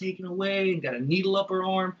kids taken away and got a needle up her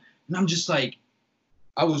arm. And I'm just like,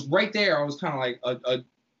 I was right there. I was kind of like a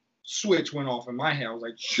switch went off in my head. I was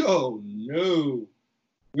like, yo, no,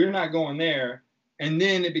 we're not going there. And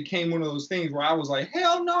then it became one of those things where I was like,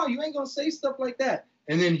 hell no, you ain't gonna say stuff like that.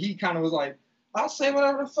 And then he kind of was like, I'll say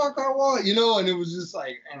whatever the fuck I want, you know. And it was just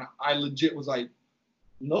like, and I legit was like,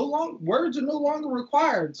 words are no longer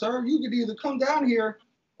required, sir. You could either come down here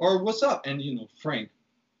or what's up. And, you know, Frank,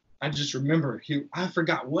 I just remember I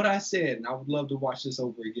forgot what I said, and I would love to watch this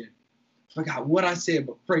over again. Forgot what I said,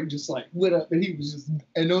 but Frank just like went up, and he was just,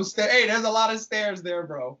 and those stairs. Hey, there's a lot of stairs there,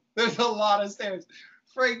 bro. There's a lot of stairs.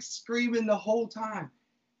 Frank's screaming the whole time,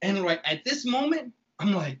 and like at this moment,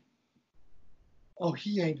 I'm like, oh,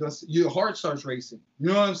 he ain't gonna. Your heart starts racing. You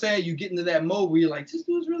know what I'm saying? You get into that mode where you're like, this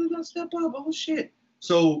dude's really gonna step up. Oh shit.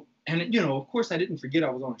 So, and you know, of course, I didn't forget I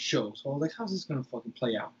was on a show, so I was like, how's this gonna fucking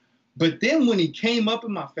play out? But then when he came up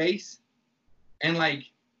in my face, and like,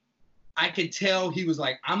 I could tell he was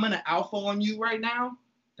like, I'm going to alpha on you right now,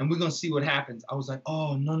 and we're going to see what happens. I was like,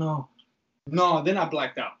 oh, no. Then I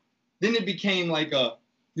blacked out. then it became like a,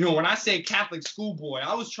 when I say Catholic schoolboy,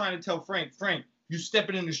 I was trying to tell Frank, you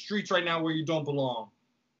stepping in the streets right now where you don't belong.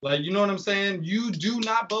 Like, you know what I'm saying? You do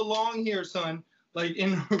not belong here, son. Like,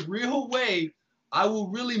 in a real way, I will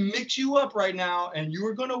really mix you up right now, and you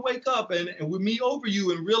are going to wake up and with me over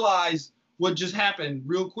you and realize what just happened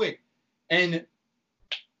real quick. And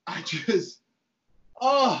I just,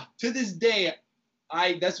 to this day,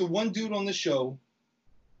 that's the one dude on the show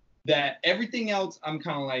that everything else I'm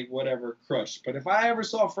kind of like, whatever, crushed. But if I ever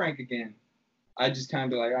saw Frank again, I just kind of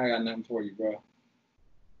be like, I got nothing for you, bro.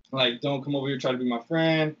 Like, don't come over here try to be my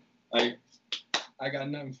friend. Like, I got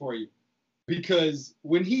nothing for you. Because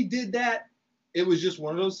when he did that, it was just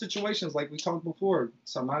one of those situations like we talked before.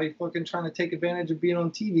 Somebody fucking trying to take advantage of being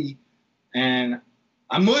on TV. And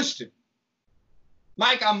I mushed him.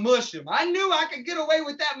 Mike, I mushed him. I knew I could get away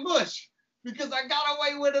with that mush because I got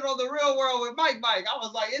away with it on The Real World with Mike. I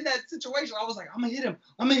was like, in that situation, I was like, I'm going to hit him.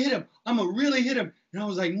 I'm going to hit him. I'm going to really hit him. And I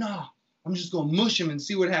was like, nah, I'm just going to mush him and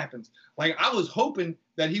see what happens. Like, I was hoping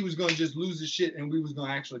that he was going to just lose his shit and we was going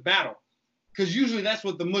to actually battle. Because usually that's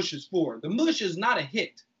what the mush is for. The mush is not a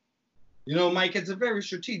hit. You know, Mike, it's a very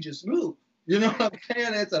strategic move. You know what I'm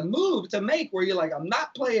saying? It's a move to make where you're like, I'm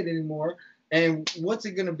not playing anymore. And what's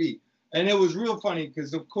it going to be? And it was real funny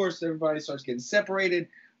because, of course, everybody starts getting separated.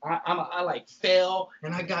 I like fell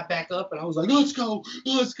and I got back up and I was like, let's go.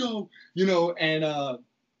 You know, and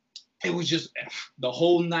it was just the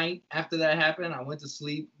whole night after that happened. I went to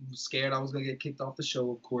sleep scared I was going to get kicked off the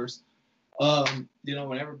show, of course. You know,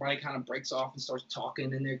 when everybody kind of breaks off and starts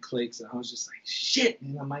talking in their cliques, and I was just like, shit,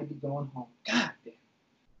 man, I might be going home. God damn.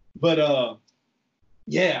 But,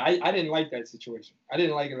 yeah, I didn't like that situation. I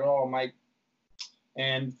didn't like it at all, Mike.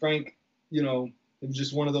 And Frank, you know, it was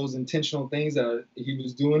just one of those intentional things that he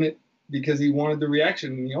was doing it because he wanted the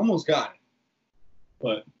reaction, and he almost got it.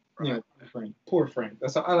 But, you know, poor Frank.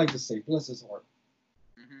 That's how I like to say, bless his heart.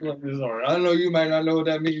 I know you might not know what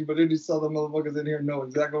that means, but any Southern motherfuckers in here know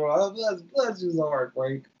exactly what bless his heart,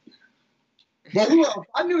 Frank. But who else?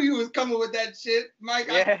 I knew you was coming with that shit, Mike.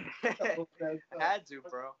 Yeah, I had to,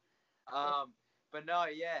 bro. But no,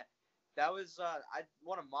 yeah, that was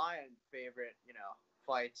one of my favorite, you know,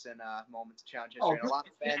 fights and moments of challenge history. And a lot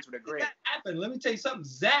of fans would agree. That happened. Let me tell you something,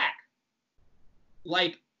 Zach.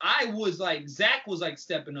 Like, Zach was like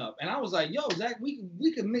stepping up, and I was like, yo, Zach,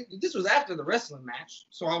 we could make. This was after the wrestling match,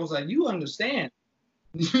 so I was like, you understand,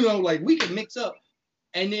 you know, like we could mix up.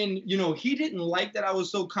 And then, you know, he didn't like that I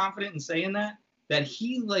was so confident in saying that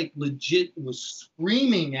he like legit was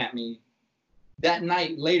screaming at me that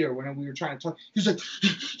night later when we were trying to talk. He was like,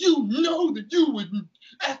 you know that you wouldn't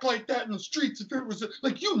act like that in the streets if it was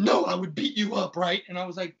like, you know, I would beat you up, right? And I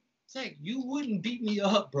was like, Zach, you wouldn't beat me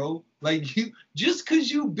up, bro. Like, you just because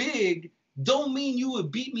you big don't mean you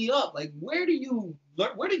would beat me up. Like, where did you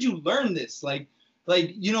learn this? Like,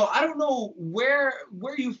 you know, I don't know where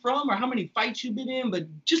you from or how many fights you've been in, but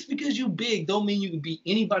just because you big don't mean you can beat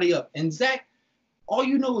anybody up. And Zach, all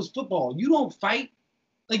you know is football. You don't fight.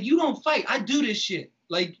 Like, you don't fight. I do this shit.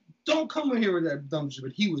 Like, don't come in here with that dumb shit.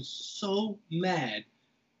 But he was so mad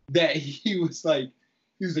that he was like,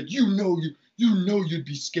 you know you'd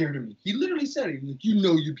be scared of me. He literally said it. He was like, you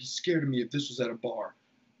know you'd be scared of me if this was at a bar.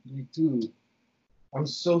 I'm like, dude, I'm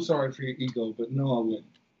so sorry for your ego, but no, I wouldn't.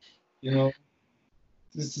 You know?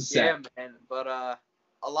 This is sad. Yeah, man. But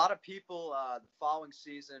a lot of people the following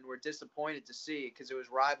season were disappointed to see, because it was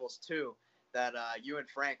Rivals too, that you and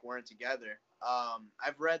Frank weren't together.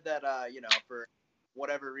 I've read that, you know, for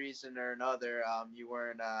whatever reason or another, you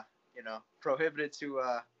weren't, you know, prohibited to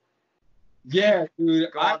yeah,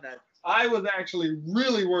 dude. go on that. I was actually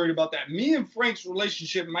really worried about that. Me and Frank's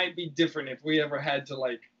relationship might be different if we ever had to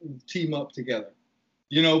like team up together,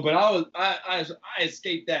 you know. But I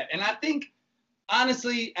escaped that, and I think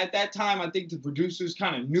honestly at that time I think the producers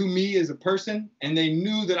kind of knew me as a person, and they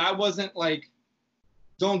knew that I wasn't like,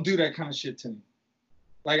 don't do that kind of shit to me.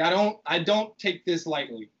 Like I don't take this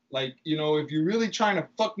lightly. Like, you know, if you're really trying to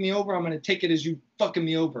fuck me over, I'm gonna take it as you fucking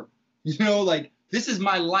me over. You know, like this is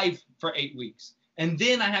my life for 8 weeks. And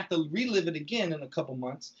then I have to relive it again in a couple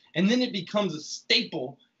months. And then it becomes a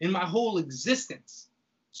staple in my whole existence.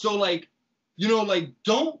 So, like, you know, like,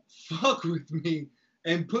 don't fuck with me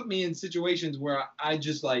and put me in situations where I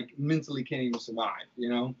just, like, mentally can't even survive, you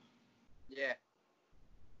know? Yeah.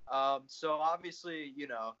 So, obviously, you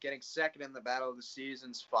know, getting second in the Battle of the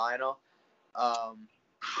Seasons final.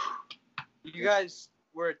 You guys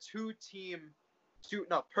were a two-person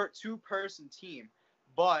team.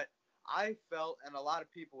 But I felt, and a lot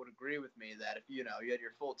of people would agree with me, that if, you know, you had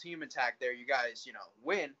your full team attack there, you guys, you know,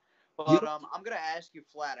 win. But I'm gonna ask you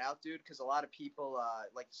flat out, dude, because a lot of people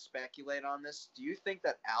like to speculate on this. Do you think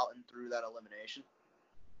that Alton threw that elimination?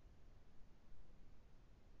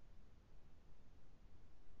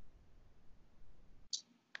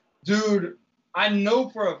 Dude, I know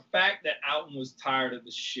for a fact that Alton was tired of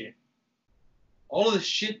the shit. All of the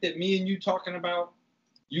shit that me and you talking about,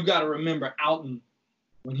 you got to remember Alton,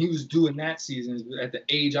 when he was doing that season, at the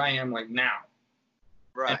age I am like now.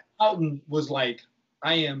 Right. And Alton was like,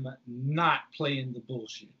 I am not playing the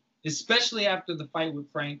bullshit. Especially after the fight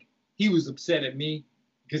with Frank, he was upset at me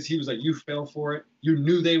because he was like, you fell for it. You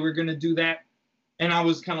knew they were going to do that. And I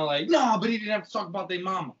was kind of like, no, but he didn't have to talk about their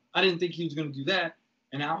mama. I didn't think he was going to do that.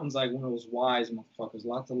 And Alton's like one of those wise motherfuckers. A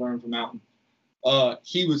lot to learn from Alton.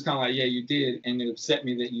 He was kind of like, yeah, you did. And it upset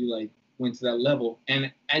me that you like went to that level.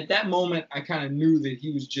 And at that moment, I kind of knew that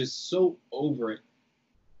he was just so over it.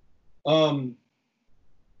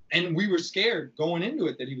 And we were scared going into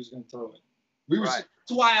it that he was going to throw it. We were. Right.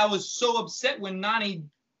 That's why I was so upset when Nany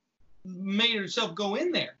made herself go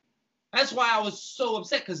in there. That's why I was so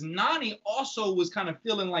upset, because Nany also was kind of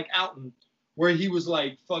feeling like Alton, where he was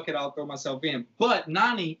like, fuck it, I'll throw myself in. But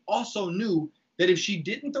Nany also knew that if she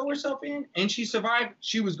didn't throw herself in and she survived,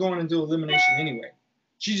 she was going into elimination anyway.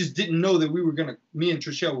 She just didn't know that me and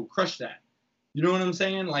Trishelle would crush that. You know what I'm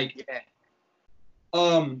saying? Like,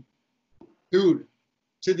 yeah. Dude,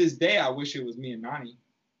 to this day, I wish it was me and Nany.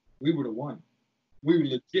 We would have won. We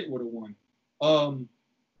legit would have won.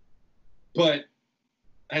 But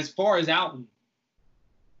as far as Alton,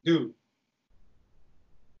 dude,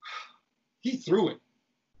 he threw it.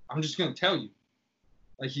 I'm just going to tell you.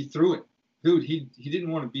 Like, he threw it. Dude, he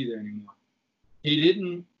didn't want to be there anymore. He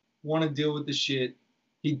didn't want to deal with the shit.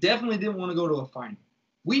 He definitely didn't want to go to a final.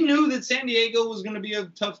 We knew that San Diego was going to be a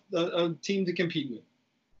tough team to compete with.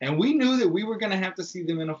 And we knew that we were going to have to see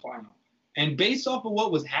them in a final. And based off of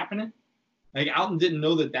what was happening, like, Alton didn't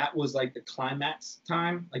know that that was, like, the climax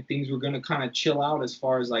time. Like, things were going to kind of chill out as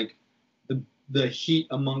far as, like, the heat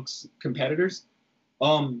amongst competitors.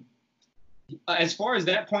 As far as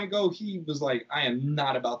that point go, he was like, I am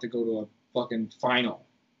not about to go to a fucking final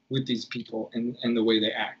with these people and the way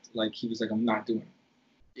they act. Like, he was like, I'm not doing it.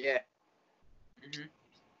 Yeah. Mm-hmm.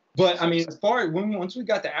 But, I mean, as far as once we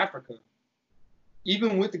got to Africa,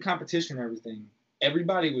 even with the competition and everything,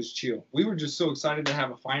 everybody was chill. We were just so excited to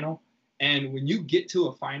have a final. And when you get to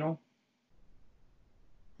a final,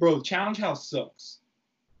 bro, Challenge House sucks.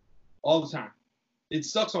 All the time. It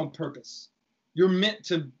sucks on purpose. You're meant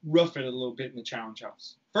to rough it a little bit in the Challenge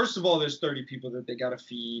House. First of all, there's 30 people that they got to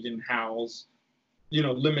feed and house. You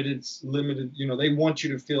know, limited, you know, they want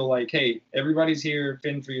you to feel like, hey, everybody's here,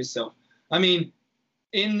 fend for yourself. I mean,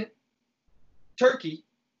 in Turkey,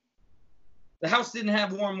 the house didn't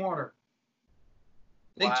have warm water.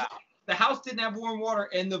 Wow. The house didn't have warm water,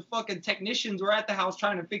 and the fucking technicians were at the house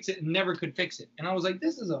trying to fix it and never could fix it. And I was like,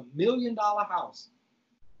 this is $1 million house.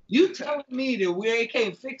 You telling me that we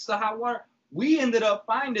can't fix the hot water? We ended up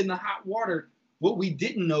finding the hot water. What we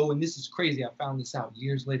didn't know, and this is crazy, I found this out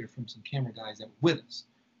years later from some camera guys that were with us.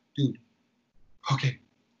 Dude, okay.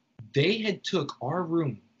 They had took our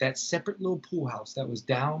room, that separate little pool house that was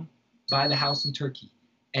down by the house in Turkey,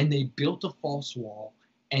 and they built a false wall,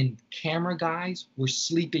 and camera guys were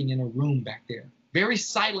sleeping in a room back there. Very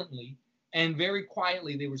silently and very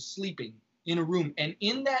quietly, they were sleeping in a room. And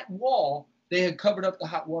in that wall, they had covered up the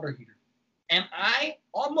hot water heater. And I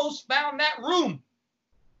almost found that room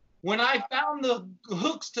when I found the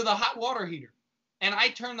hooks to the hot water heater. And I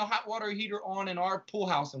turned the hot water heater on in our pool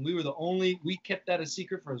house, and we kept that a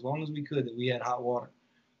secret for as long as we could, that we had hot water.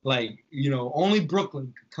 Like, you know, only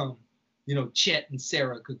Brooklyn could come. You know, Chet and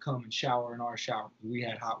Sarah could come and shower in our shower. We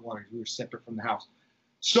had hot water. We were separate from the house.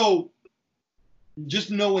 So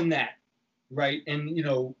just knowing that, right? And, you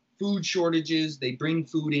know, food shortages, they bring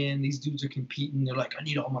food in. These dudes are competing. They're like, I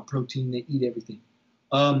need all my protein. They eat everything.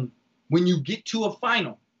 When you get to a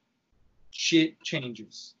final, shit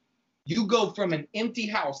changes. You go from an empty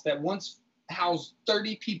house that once housed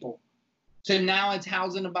 30 people to now it's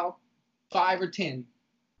housing about 5 or 10,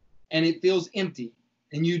 and it feels empty.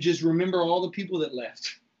 And you just remember all the people that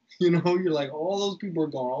left. You know, you're like, all those people are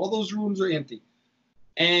gone. All those rooms are empty.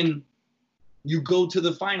 And you go to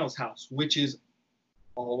the finals house, which is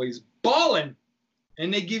always balling.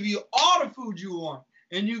 And they give you all the food you want.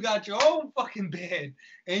 And you got your own fucking bed.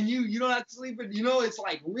 And you don't have to sleep. You know, it's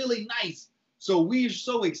like really nice. So we're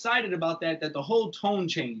so excited about that the whole tone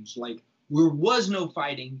changed. Like, there was no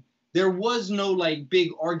fighting. There was no, like, big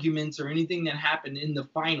arguments or anything that happened in the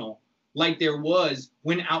final like there was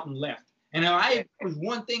when Alton left. And there was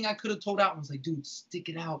one thing I could have told Alton, was like, dude, stick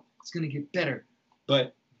it out. It's going to get better.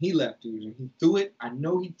 But He left, dude. And he threw it. I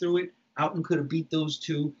know he threw it. Alton could have beat those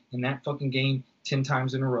two in that fucking game 10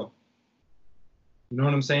 times in a row. You know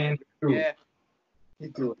what I'm saying? Yeah. He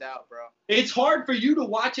threw it. No doubt, bro. It's hard for you to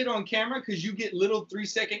watch it on camera because you get little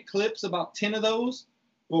 3-second clips, about 10 of those.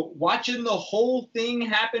 But watching the whole thing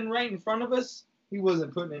happen right in front of us, he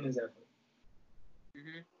wasn't putting in his effort.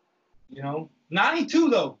 Mm-hmm. You know? Nani too,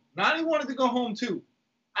 though. Nani wanted to go home too.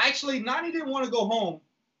 Actually, Nani didn't want to go home,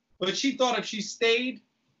 but she thought if she stayed,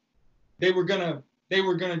 they were gonna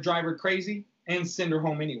drive her crazy and send her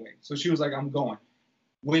home anyway. So she was like, I'm going.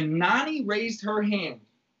 When Nani raised her hand,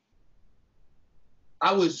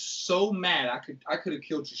 I was so mad I could have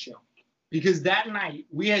killed Trishelle. Because that night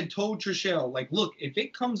we had told Trishelle, like, look, if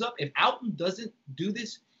it comes up, if Alton doesn't do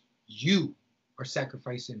this, you are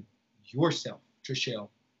sacrificing yourself, Trishelle.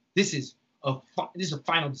 This is a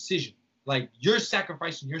final decision. Like, you're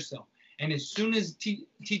sacrificing yourself. And as soon as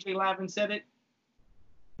TJ Lavin said it,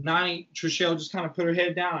 Trishelle just kind of put her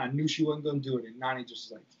head down. I knew she wasn't going to do it. And Nani just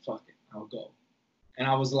was like, fuck it, I'll go. And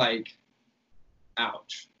I was like,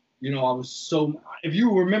 ouch. You know, I was so, if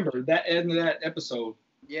you remember that end of that episode.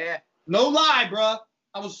 Yeah. No lie, bruh.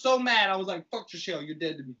 I was so mad. I was like, fuck Trishelle, you're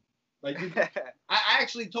dead to me. Like, I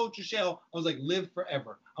actually told Trishelle, I was like, live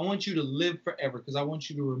forever. I want you to live forever because I want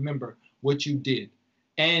you to remember what you did.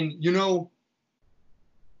 And, you know,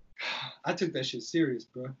 I took that shit serious,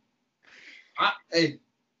 bro. Hey,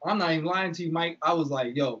 I'm not even lying to you, Mike. I was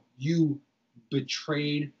like, yo, you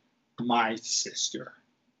betrayed my sister.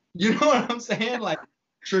 You know what I'm saying? Like,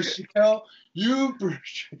 Trishelle, you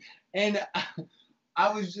betrayed. And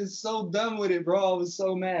I was just so done with it, bro. I was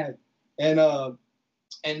so mad. And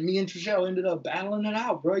me and Trishelle ended up battling it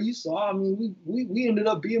out, bro. You saw, I mean, we ended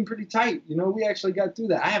up being pretty tight. You know, we actually got through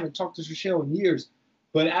that. I haven't talked to Trishelle in years.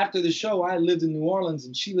 But after the show, I lived in New Orleans,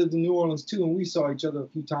 and she lived in New Orleans, too, and we saw each other a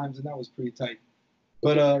few times, and that was pretty tight.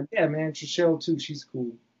 But, yeah, man, Trishelle, too, she's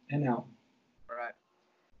cool. And Alton. All right.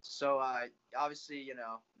 So, obviously, you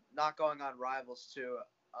know, not going on Rivals, too,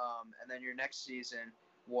 and then your next season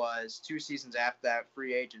was 2 seasons after that,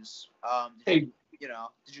 Free Agents. Did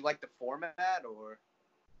you like the format, or?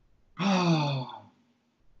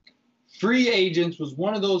 Free Agents was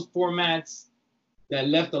one of those formats that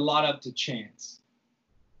left a lot up to chance.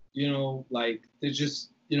 You know, like, there's just,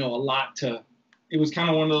 you know, a lot to, it was kind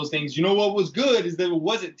of one of those things. You know what was good is that it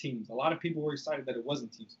wasn't teams. A lot of people were excited that it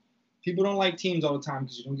wasn't teams. People don't like teams all the time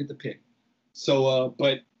because you don't get to pick. So,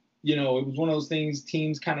 but, you know, it was one of those things,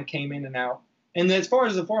 teams kind of came in and out. And as far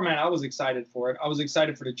as the format, I was excited for it. I was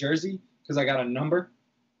excited for the jersey because I got a number.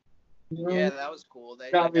 You know? Yeah, that was cool.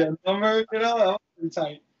 They got me a number, you know, that was pretty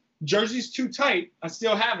tight. Jersey's too tight. I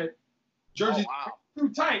still have it. Jersey's too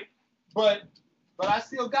tight, but I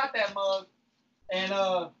still got that mug, and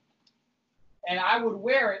I would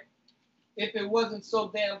wear it if it wasn't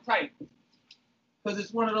so damn tight, because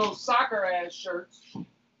it's one of those soccer ass shirts.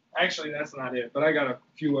 Actually, that's not it, but I got a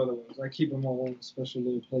few other ones. I keep them all in a special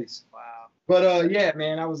little place. Wow. But yeah,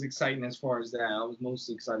 man, I was excited as far as that. I was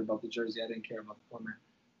mostly excited about the jersey. I didn't care about the format.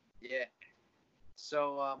 Yeah.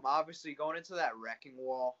 So obviously going into that wrecking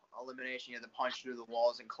wall elimination, you had to punch through the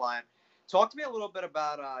walls and climb. Talk to me a little bit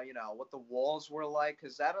about you know, what the walls were like,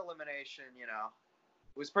 because that elimination, you know,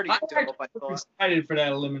 was pretty dope. I thought. Excited for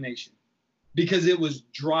that elimination because it was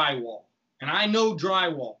drywall, and I know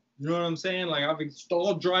drywall. You know what I'm saying? Like, I've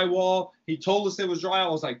installed drywall. He told us it was drywall. I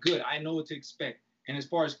was like, good. I know what to expect. And as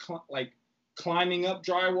far as climbing up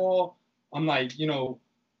drywall, I'm like, you know,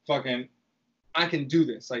 fucking, I can do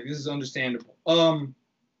this. Like, this is understandable.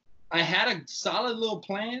 I had a solid little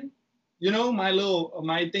plan. You know,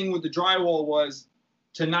 my thing with the drywall was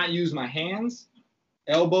to not use my hands,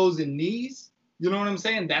 elbows, and knees. You know what I'm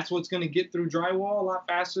saying? That's what's going to get through drywall a lot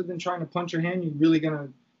faster than trying to punch your hand. You're really going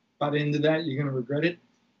to, by the end of that, you're going to regret it.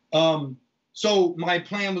 So my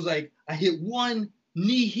plan was like, I hit one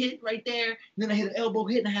knee hit right there, and then I hit an elbow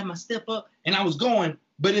hit, and I had my step up, and I was going.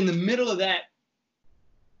 But in the middle of that,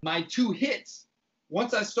 my 2 hits,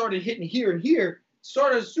 once I started hitting here and here,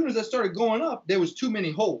 as soon as I started going up, there was too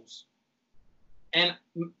many holes. And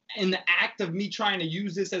in the act of me trying to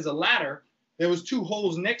use this as a ladder, there was 2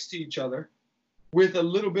 holes next to each other with a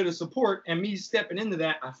little bit of support, and me stepping into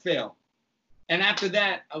that, I fell. And after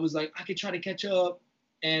that, I was like, I could try to catch up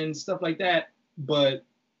and stuff like that. But,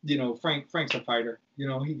 you know, Frank's a fighter. You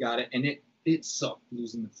know, he got it. And it sucked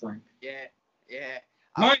losing to Frank. Yeah.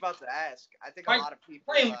 I was about to ask. I think a lot of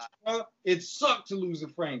people... It sucked to lose to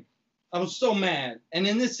Frank. I was so mad. And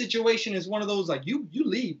in this situation, it's one of those, like, you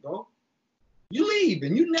leave, bro. You leave,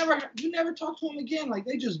 and you never talk to him again. Like,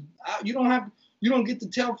 they just... You don't get to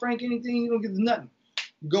tell Frank anything. You don't get to nothing.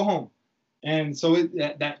 You go home. And so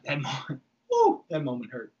that woo, that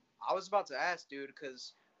moment hurt. I was about to ask, dude,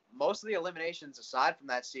 because most of the eliminations aside from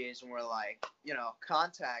that season were like,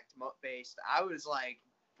 contact based. I was like,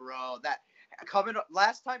 bro, that coming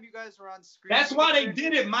last time you guys were on screen. That's why they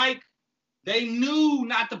did it, Mike. They knew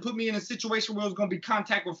not to put me in a situation where it was going to be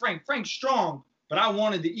contact with Frank. Frank's strong, but I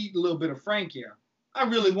wanted to eat a little bit of Frank here. I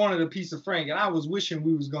really wanted a piece of Frank, and I was wishing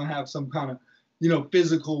we was going to have some kind of,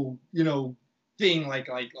 physical, thing like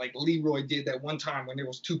Leroy did that one time when there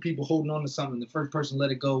was two people holding on to something. The first person let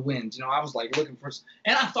it go wins. I was like looking for,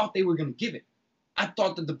 and I thought they were going to give it. I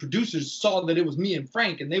thought that the producers saw that it was me and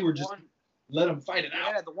Frank, and they were just let them fight it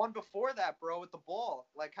out. Yeah, the one before that, bro, with the ball,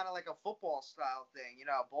 like kind of like a football style thing,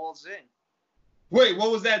 balls in. Wait, what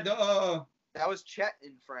was that? That was Chet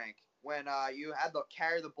and Frank when you had to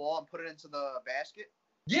carry the ball and put it into the basket.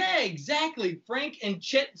 Yeah, exactly. Frank and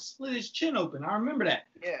Chet split his chin open. I remember that.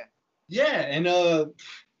 Yeah. Yeah, and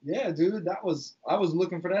yeah, dude, I was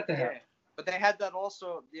looking for that to happen. Yeah. But they had that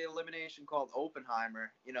also, the elimination called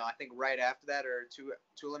Oppenheimer. I think right after that, or two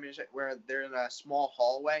eliminations where they're in a small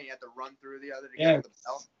hallway and you have to run through the other to get the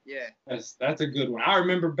belt. Yeah. That's a good one. I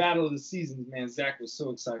remember Battle of the Seasons, man. Zach was so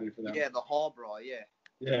excited for that. Yeah, the hall brawl. Yeah.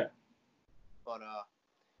 Yeah. But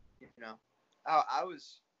I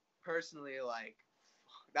was personally like,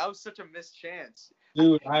 that was such a missed chance.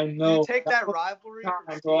 Dude, I know. You take that rivalry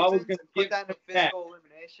bro, I was gonna put that in a physical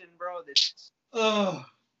elimination, bro.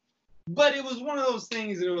 But it was one of those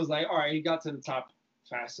things that it was like, all right, he got to the top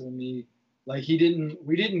faster than me. Like we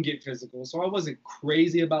didn't get physical, so I wasn't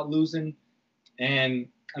crazy about losing. And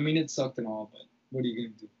I mean, it sucked and all, but what are you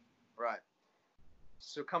gonna do? Right.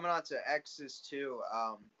 So coming on to X's too.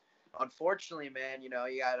 Unfortunately, man, you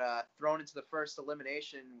got thrown into the first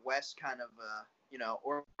elimination. Wes kind of,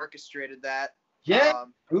 orchestrated that. Yeah.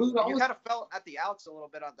 You kind of felt at the outs a little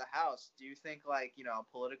bit on the house. Do you think, like,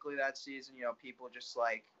 politically that season, people just,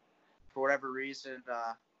 like, for whatever reason,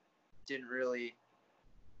 didn't really,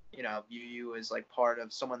 view you as, like, part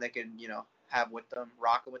of someone they could, have with them,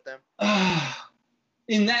 rocking with them?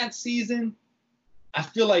 In that season, I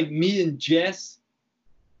feel like me and Jess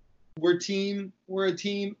were a team,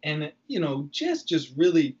 and, Jess just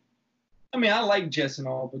really, I mean, I like Jess and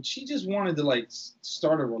all, but she just wanted to, like,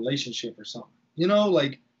 start a relationship or something.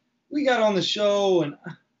 Like, we got on the show, and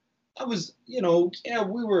I was, we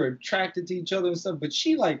were attracted to each other and stuff, but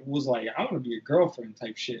she, like, was like, I want to be a girlfriend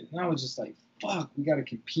type shit. And I was just like, fuck, we got to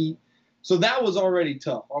compete. So that was already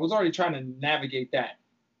tough. I was already trying to navigate that.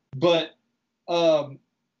 But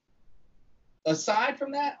aside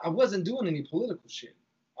from that, I wasn't doing any political shit.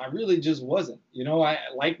 I really just wasn't. I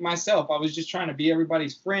like myself. I was just trying to be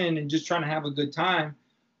everybody's friend and just trying to have a good time.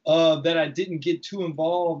 That I didn't get too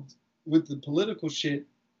involved with the political shit.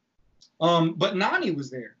 But Nani was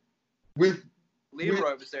there.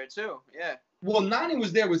 Leroy was there too. Yeah. Well, Nani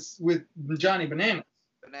was there with Johnny Bananas.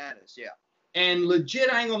 Bananas, yeah. And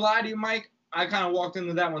legit, I ain't gonna lie to you, Mike. I kind of walked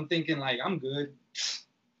into that one thinking like, I'm good.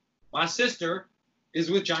 My sister is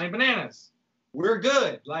with Johnny Bananas. We're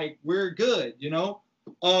good. Like, we're good.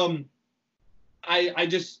 I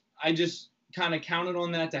just kind of counted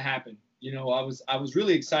on that to happen. I was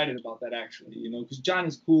really excited about that actually, because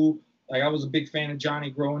Johnny's cool. Like, I was a big fan of Johnny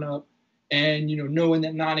growing up, and knowing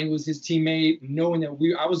that Nani was his teammate, knowing that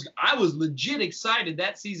I was legit excited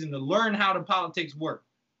that season to learn how the politics work.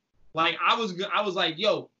 Like, I was like,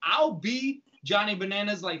 yo, I'll be Johnny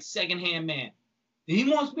Bananas like secondhand man. And he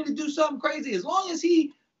wants me to do something crazy, as long as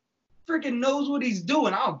he freaking knows what he's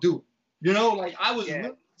doing, I'll do it. Like, I was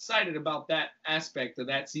really excited about that aspect of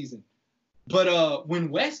that season. But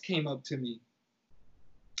when Wes came up to me,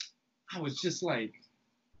 I was just like,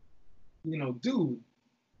 dude,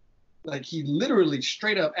 like, he literally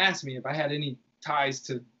straight up asked me if I had any ties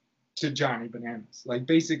to Johnny Bananas. Like,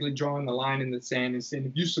 basically drawing the line in the sand and saying,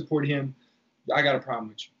 if you support him, I got a problem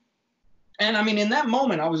with you. And I mean, in that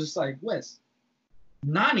moment, I was just like, Wes,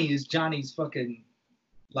 Nani is Johnny's fucking,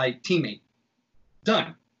 like, teammate.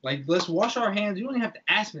 Done. Like, let's wash our hands. You don't even have to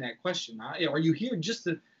ask me that question. Are you here just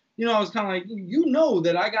to, I was kind of like,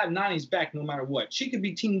 that I got Nani's back no matter what. She could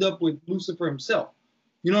be teamed up with Lucifer himself.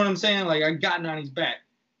 You know what I'm saying? Like, I got Nani's back.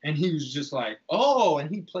 And he was just like, oh, and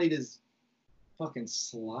he played his fucking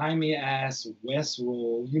slimy ass Wes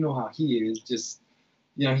role. You know how he is. Just,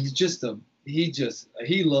 he's just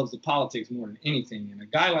he loves the politics more than anything. And a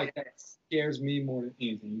guy like that scares me more than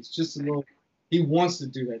anything. He's just he wants to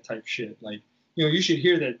do that type shit. Like, you should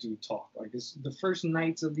hear that dude talk. Like, it's the first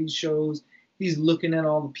nights of these shows, he's looking at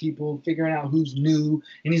all the people, figuring out who's new.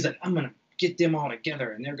 And he's like, I'm going to get them all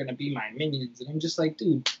together and they're going to be my minions. And I'm just like,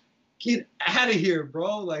 dude, get out of here,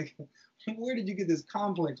 bro. Like, where did you get this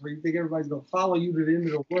complex where you think everybody's going to follow you to the end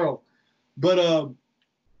of the world? But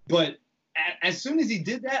as soon as he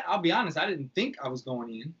did that, I'll be honest, I didn't think I was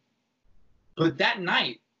going in. But that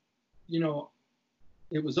night, you know,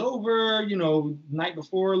 it was over, you know, night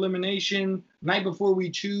before elimination, night before we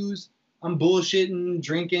choose. I'm bullshitting,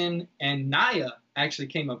 drinking, and Naya actually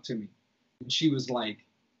came up to me. And she was like,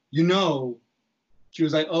 you know, she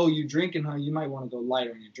was like, oh, you drinking, huh? You might want to go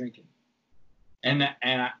lighter on your drinking. And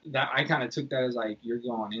I kind of took that as like, you're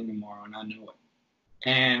going in tomorrow, and I know it.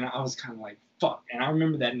 And I was kind of like, fuck. And I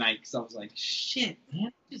remember that night because I was like, shit, man,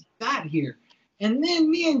 I just got here. And then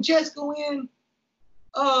me and Jess go in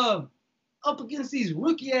up against these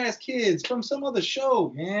rookie-ass kids from some other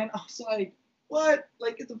show, man. I was like, what?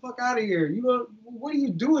 Like, get the fuck out of here. What are you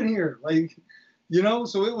doing here? Like, you know,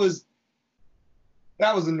 so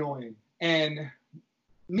that was annoying. And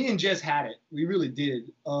me and Jess had it. We really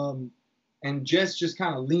did. And Jess just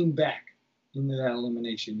kind of leaned back into that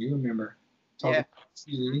elimination. You remember talking about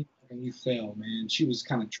you and you fell, man. She was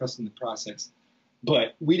kind of trusting the process.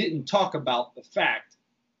 But we didn't talk about the fact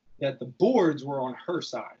that the boards were on her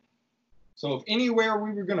side. So if anywhere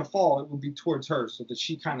we were going to fall, it would be towards her, so that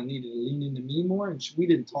she kind of needed to lean into me more. And we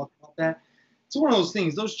didn't talk about that. It's one of those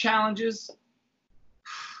things. Those challenges,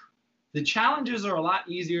 the challenges are a lot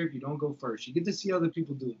easier if you don't go first. You get to see other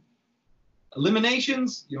people do them.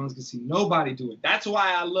 Eliminations, you don't get to see nobody do it. That's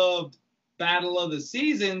why I loved Battle of the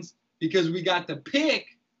Seasons, because we got to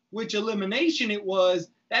pick which elimination it was.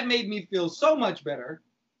 That made me feel so much better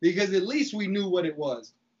because at least we knew what it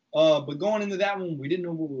was. But going into that one, we didn't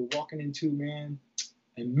know what we were walking into, man.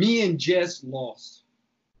 And me and Jess lost.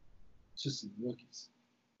 Just some rookies.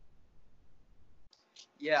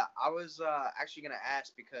 Yeah, I was actually going to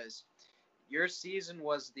ask because your season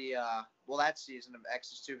was that season of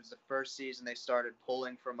X's 2 was the first season they started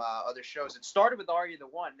pulling from other shows. It started with Are You the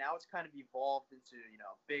One? Now it's kind of evolved into, you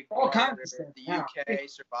know, Big Brother, the UK,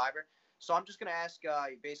 Survivor. So I'm just going to ask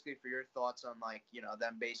basically for your thoughts on, like, you know,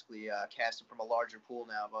 them basically casting from a larger pool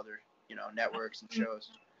now of other, you know, networks and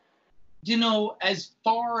shows. You know, as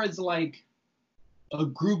far as, like, a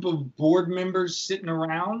group of board members sitting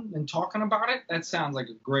around and talking about it, that sounds like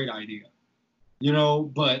a great idea. You know,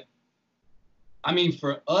 but, I mean,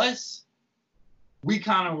 for us, we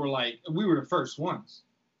kind of were like, we were the first ones.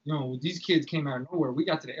 You know, these kids came out of nowhere. We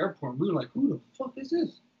got to the airport, and we were like, who the fuck is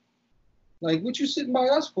this? Like, what you sitting by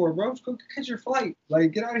us for, bro? Just go catch your flight.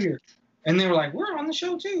 Like, get out of here. And they were like, we're on the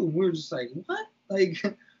show, too. And we were just like, what? Like,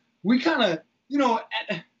 we kind of, you know,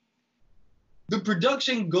 the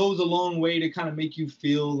production goes a long way to kind of make you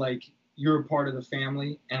feel like you're a part of the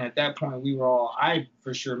family. And at that point, I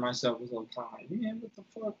for sure myself was all kind of like, man, what the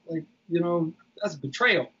fuck? Like, you know, that's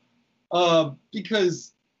betrayal.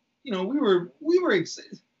 Because, you know, we were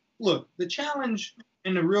excited. Look, the challenge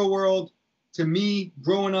in the real world, to me,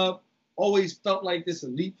 growing up, always felt like this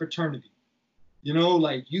elite fraternity. You know,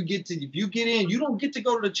 like if you get in, you don't get to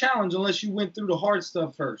go to the challenge unless you went through the hard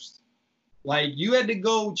stuff first. Like, you had to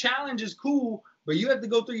go, challenge is cool, but you have to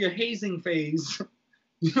go through your hazing phase.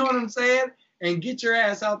 You know what I'm saying? And get your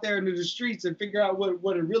ass out there into the streets and figure out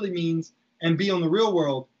what it really means and be on the real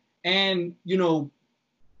world. And, you know,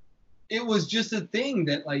 it was just a thing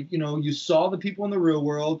that, like, you know, you saw the people in the real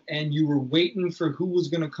world and you were waiting for who was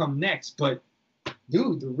going to come next. But,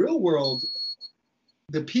 dude, the real world,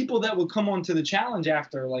 the people that would come onto the challenge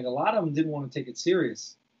after, like, a lot of them didn't want to take it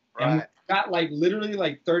serious. Right. And we got, like, literally,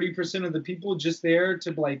 like, 30% of the people just there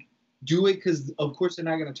to, like, do it because, of course, they're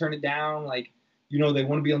not going to turn it down. Like, you know, they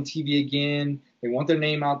want to be on TV again. They want their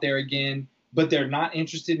name out there again. But they're not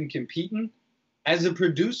interested in competing. As a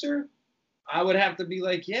producer, I would have to be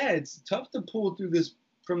like, yeah, it's tough to pull through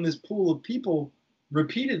from this pool of people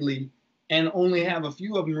repeatedly and only have a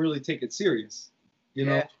few of them really take it serious. You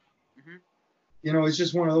know? Mm-hmm. You know, it's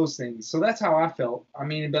just one of those things. So that's how I felt. I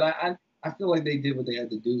mean, but I feel like they did what they had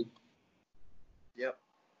to do. Yep.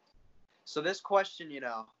 So this question, you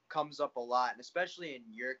know, comes up a lot, and especially in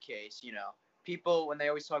your case, you know, people, when they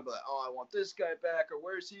always talk about, oh, I want this guy back, or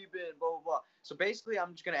where's he been, blah, blah, blah. So basically,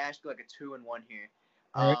 I'm just going to ask you like a 2-in-1 here.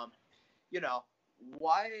 Right. You know,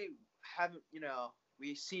 why haven't, you know,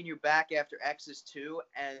 we seen you back after X's 2,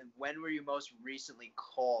 and when were you most recently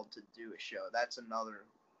called to do a show? That's another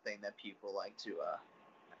thing that people like to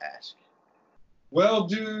ask. Well,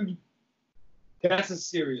 dude, that's a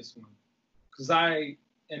serious one, because I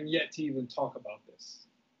am yet to even talk about this,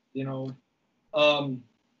 you know.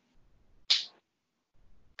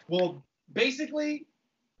 Well, basically,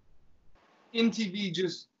 MTV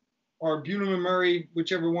just, or Bunim and Murray,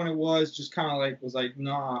 whichever one it was, just kind of like was like,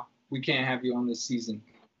 nah, we can't have you on this season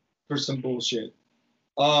for some bullshit.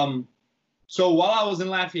 So while I was in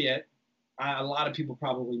Lafayette, a lot of people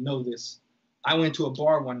probably know this, I went to a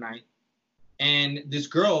bar one night, and this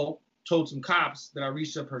girl told some cops that I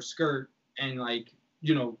reached up her skirt and like,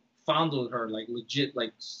 you know, fondled her, like legit,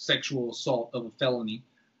 like sexual assault of a felony.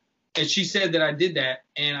 And she said that I did that,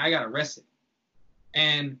 and I got arrested.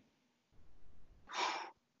 And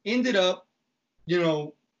ended up, you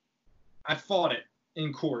know, I fought it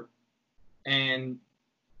in court. And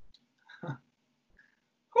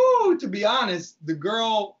to be honest, the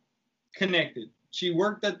girl connected. She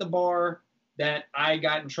worked at the bar that I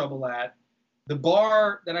got in trouble at. The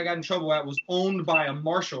bar that I got in trouble at was owned by a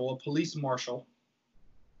marshal, a police marshal.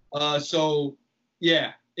 So,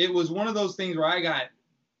 yeah, it was one of those things where I got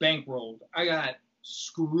bankrolled. I got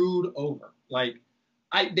screwed over. Like,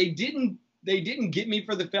 they didn't get me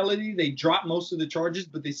for the felony. They dropped most of the charges,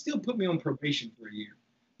 but they still put me on probation for a year.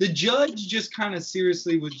 The judge just kind of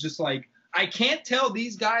seriously was just like, I can't tell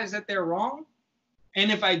these guys that they're wrong. And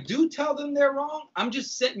if I do tell them they're wrong, I'm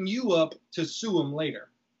just setting you up to sue them later.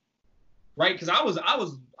 Right? Because I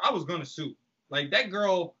was going to sue. Like, that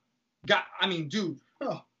girl got, I mean, dude,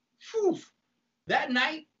 that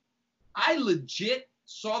night, I legit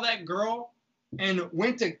saw that girl and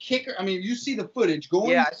went to kick her. I mean, you see the footage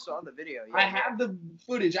going. Yeah, I saw the video. Yeah, I have the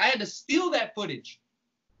footage. I had to steal that footage.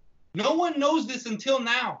 No one knows this until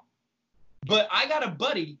now. But I got a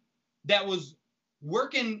buddy that was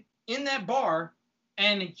working in that bar,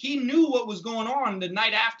 and he knew what was going on the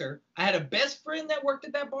night after. I had a best friend that worked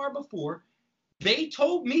at that bar before. They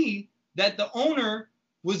told me that the owner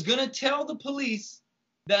was going to tell the police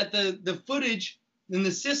that the footage in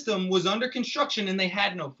the system was under construction and they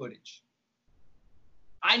had no footage.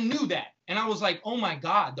 I knew that. And I was like, oh my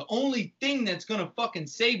God, the only thing that's going to fucking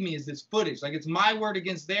save me is this footage. Like, it's my word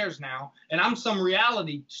against theirs now. And I'm some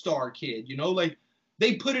reality star kid, you know? Like,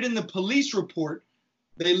 they put it in the police report.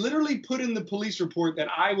 They literally put in the police report that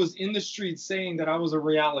I was in the streets saying that I was a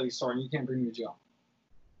reality star and you can't bring me to jail.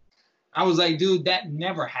 I was like, dude, that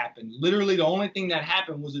never happened. Literally, the only thing that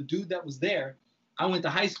happened was a dude that was there. I went to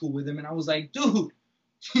high school with him, and I was like, dude,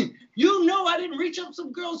 you know I didn't reach up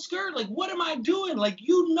some girl's skirt. Like, what am I doing? Like,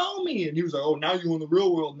 you know me. And he was like, oh, now you're in the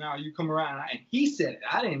real world now. You come around. And he said it.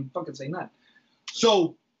 I didn't fucking say nothing.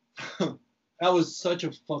 So that was such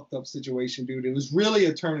a fucked up situation, dude. It was really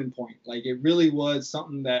a turning point. Like, it really was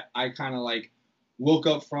something that I kind of, like, woke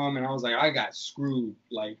up from, and I was like, I got screwed.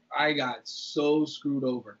 Like, I got so screwed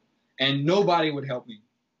over. And nobody would help me.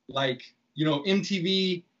 Like, you know,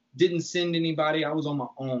 MTV didn't send anybody. I was on my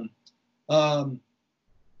own.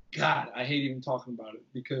 God, I hate even talking about it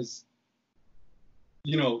because,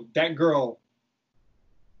 you know, that girl,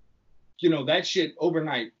 you know, that shit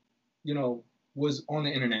overnight, you know, was on the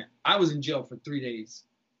internet. I was in jail for 3 days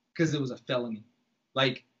because it was a felony.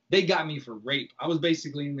 Like, they got me for rape. I was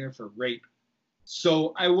basically in there for rape.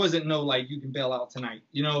 So I wasn't like, you can bail out tonight.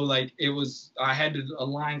 You know, like, it was, I had to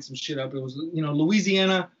align some shit up. It was, you know,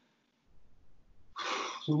 Louisiana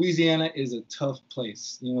is a tough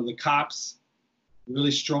place. You know, the cops,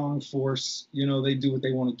 really strong force, you know, they do what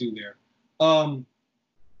they want to do there.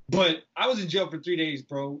 But I was in jail for 3 days,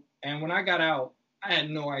 bro. And when I got out, I had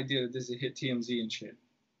no idea that this had hit TMZ and shit.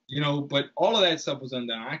 You know, but all of that stuff was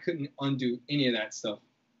undone. I couldn't undo any of that stuff.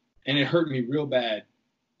 And it hurt me real bad.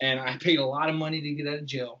 And I paid a lot of money to get out of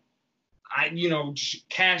jail. I, you know,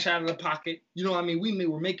 cash out of the pocket. You know, I mean, we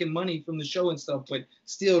were making money from the show and stuff, but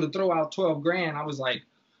still to throw out 12 grand, I was like,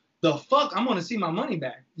 the fuck? I'm going to see my money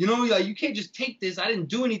back. You know, like, you can't just take this. I didn't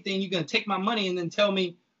do anything. You're going to take my money and then tell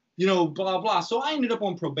me, you know, blah, blah. So I ended up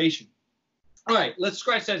on probation. All right, let's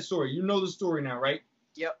scratch that story. You know the story now, right?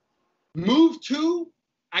 Yep. Move 2,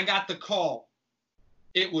 I got the call.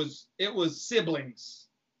 It was siblings.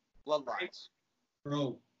 Bloodlines.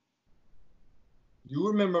 Bro, you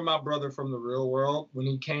remember my brother from the real world when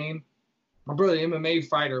he came? My brother, MMA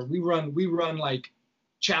fighter. We run like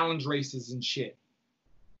challenge races and shit.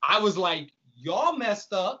 I was like, y'all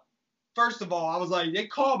messed up. First of all, I was like, they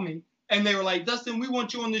called me and they were like, Dustin, we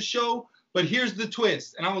want you on this show, but here's the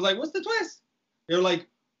twist. And I was like, what's the twist? They were like,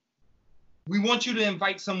 we want you to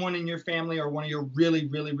invite someone in your family or one of your really,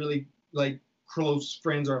 really, really like close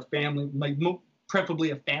friends or a family, like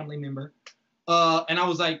preferably a family member. And I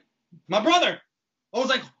was like, my brother. I was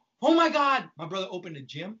like, oh my God. My brother opened a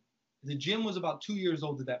gym. The gym was about 2 years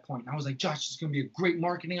old at that point. I was like, Josh, this is going to be a great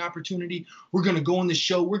marketing opportunity. We're going to go on the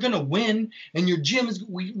show. We're going to win. And your gym is,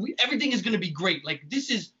 everything is going to be great. Like, this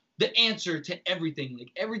is the answer to everything.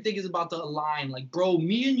 Like, everything is about to align. Like, bro,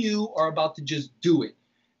 me and you are about to just do it.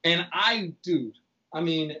 And dude, I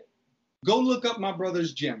mean, go look up my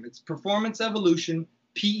brother's gym. It's Performance Evolution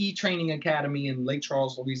PE Training Academy in Lake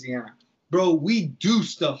Charles, Louisiana. Bro, we do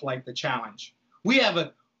stuff like the challenge. We have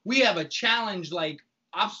a challenge like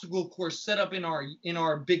obstacle course set up in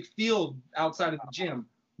our big field outside of the gym.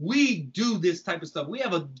 we do this type of stuff. We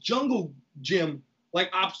have a jungle gym, like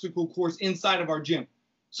obstacle course inside of our gym.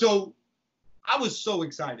 So I was so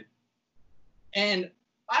excited. And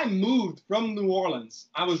I moved from New Orleans.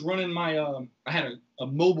 I was running my, I had a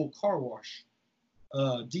mobile car wash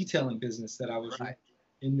detailing business that I was running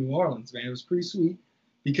in New Orleans, man. It was pretty sweet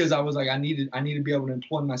because I was like, I need to be able to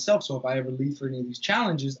employ myself. So if I ever leave for any of these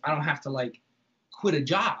challenges, I don't have to like quit a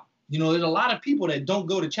job. You know, there's a lot of people that don't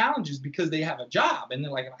go to challenges because they have a job and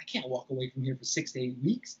they're like, I can't walk away from here for 6 to 8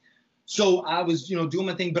 weeks. So I was, you know, doing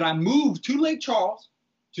my thing, but I moved to Lake Charles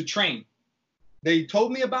to train. They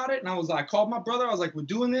told me about it, and I was like, I called my brother. I was like, we're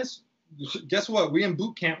doing this. Guess what? We're in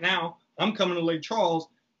boot camp now. I'm coming to Lake Charles,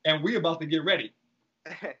 and we're about to get ready.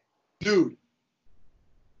 Dude.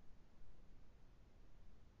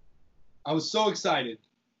 I was so excited.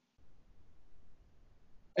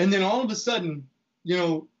 And then all of a sudden, you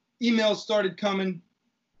know, emails started coming,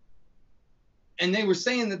 and they were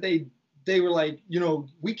saying that they were like, you know,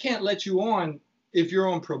 we can't let you on if you're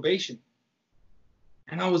on probation.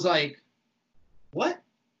 And I was like, what?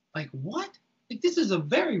 Like, what? Like, this is a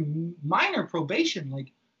very minor probation.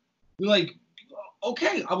 Like,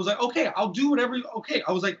 okay. I was like, okay, I'll do whatever. Okay.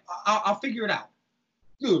 I was like, I'll figure it out.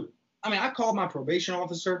 Dude, I mean, I called my probation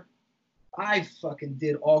officer. I fucking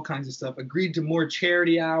did all kinds of stuff. Agreed to more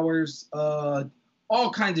charity hours, all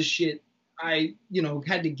kinds of shit. I, you know,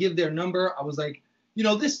 had to give their number. I was like, you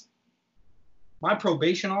know, my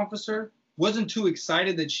probation officer wasn't too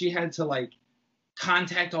excited that she had to, like,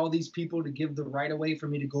 contact all these people to give the right of way for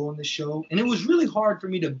me to go on the show. And it was really hard for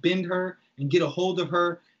me to bend her and get a hold of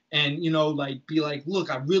her and, you know, like, be like,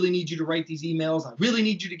 look, I really need you to write these emails. I really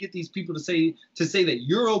need you to get these people to say that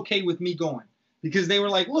you're okay with me going. Because they were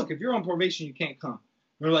like, look, if you're on probation, you can't come.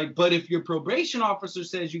 They're like, but if your probation officer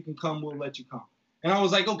says you can come, we'll let you come. And I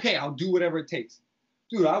was like, okay, I'll do whatever it takes.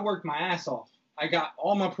 Dude, I worked my ass off. I got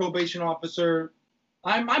all my probation officer.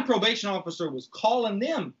 My probation officer was calling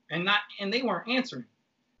them and they weren't answering.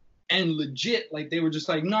 And legit, like, they were just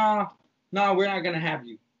like, nah, we're not going to have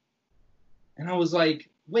you. And I was like,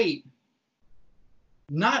 wait,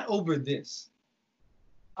 not over this.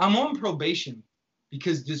 I'm on probation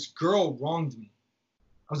because this girl wronged me.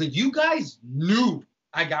 I was like, you guys knew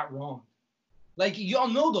I got wronged. Like, y'all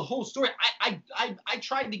know the whole story. I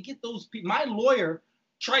tried to get those people. My lawyer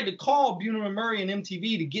tried to call Buner and Murray and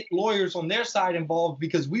MTV to get lawyers on their side involved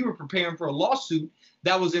because we were preparing for a lawsuit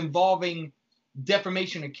that was involving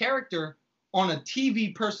defamation of character on a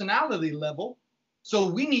TV personality level. So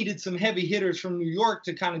we needed some heavy hitters from New York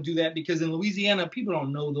to kind of do that because in Louisiana, people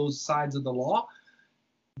don't know those sides of the law.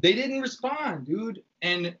 They didn't respond, dude.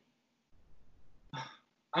 And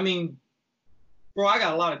I mean, bro, I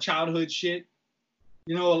got a lot of childhood shit,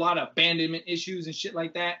 you know, a lot of abandonment issues and shit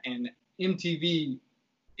like that. And MTV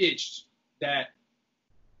itched that,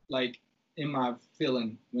 like, in my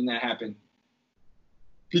feeling when that happened.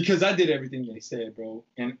 Because I did everything they said, bro.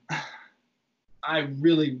 And I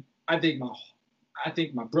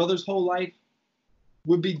think my brother's whole life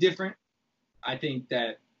would be different. I think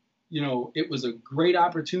that, you know, it was a great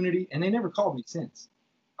opportunity, and they never called me since.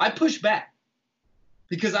 I pushed back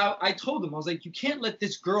because I told them, I was like, you can't let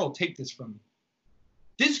this girl take this from me.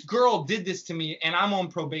 This girl did this to me, and I'm on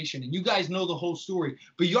probation, and you guys know the whole story.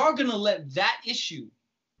 But y'all gonna let that issue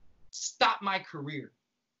stop my career.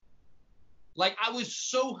 Like, I was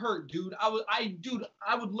so hurt, dude. I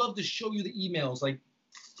would love to show you the emails, like,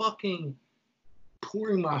 fucking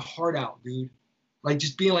pouring my heart out, dude. Like,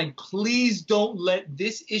 just being like, please don't let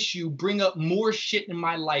this issue bring up more shit in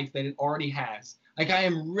my life that it already has. Like, I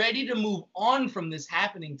am ready to move on from this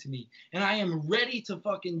happening to me. And I am ready to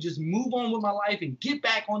fucking just move on with my life and get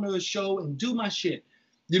back onto a show and do my shit.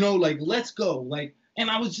 You know, like, let's go. Like,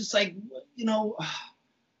 and I was just like, you know,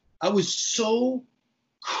 I was so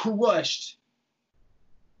crushed,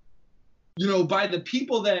 you know, by the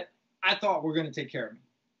people that I thought were going to take care of me.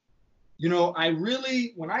 You know,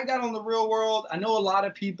 when I got on The Real World, I know a lot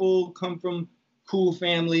of people come from cool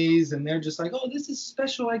families and they're just like, oh, this is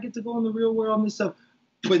special. I get to go in The Real World and this stuff.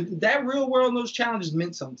 But that Real World and those challenges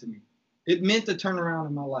meant something to me. It meant a turnaround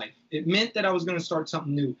in my life. It meant that I was going to start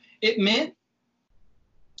something new. It meant,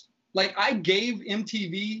 like, I gave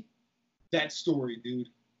MTV that story, dude.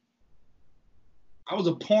 I was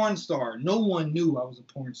a porn star. No one knew I was a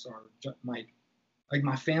porn star, Mike. Like,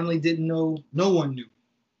 my family didn't know. No one knew.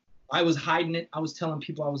 I was hiding it. I was telling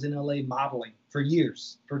people I was in LA modeling for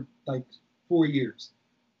years, for like 4 years.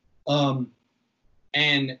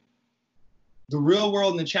 And The Real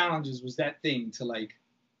World and the challenges was that thing to, like,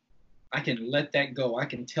 I can let that go. I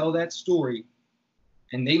can tell that story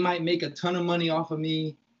and they might make a ton of money off of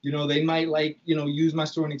me You know, they might like, you know, use my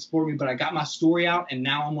story and explore me, but I got my story out and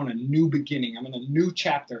now I'm on a new beginning. I'm in a new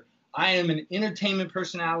chapter. I am an entertainment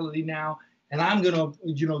personality now, and I'm going to,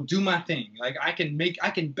 you know, do my thing. Like I can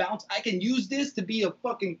bounce. I can use this to be a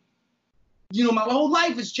fucking, you know, my whole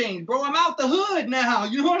life has changed, bro. I'm out the hood now.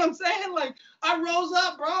 You know what I'm saying? Like I rose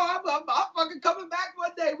up, bro. I'm fucking coming back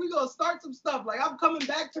one day. We gonna start some stuff. Like I'm coming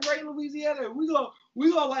back to Ray, Louisiana. We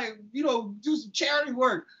gonna like, you know, do some charity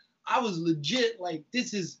work. I was legit like,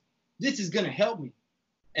 this is gonna help me.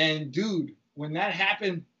 And dude, when that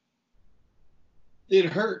happened, it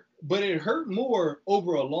hurt, but it hurt more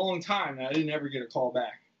over a long time, and I didn't ever get a call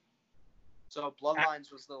back. So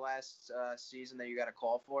Bloodlines was the last season that you got a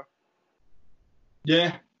call for?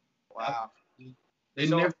 Yeah. Wow. They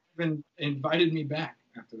never even invited me back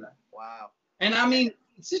after that. Wow. And I mean,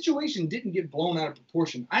 the situation didn't get blown out of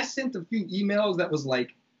proportion. I sent a few emails that was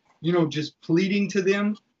like, you know, just pleading to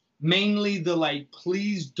them. Mainly the like,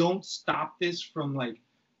 please don't stop this from like,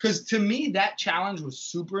 because to me that challenge was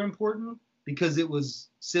super important because it was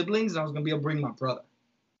siblings and I was gonna be able to bring my brother.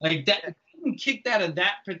 Like that, getting kicked out of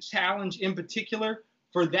that challenge in particular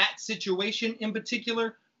for that situation in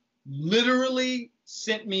particular, literally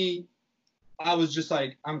sent me. I was just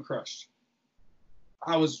like, I'm crushed.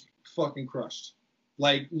 I was fucking crushed.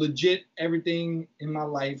 Like legit, everything in my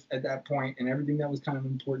life at that point and everything that was kind of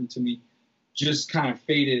important to me just kind of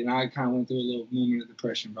faded, and I kind of went through a little moment of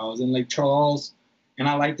depression. But I was in Lake Charles, and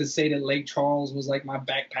I like to say that Lake Charles was like my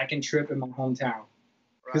backpacking trip in my hometown.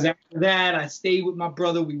 Because after that, I stayed with my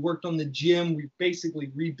brother. We worked on the gym. We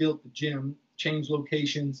basically rebuilt the gym, changed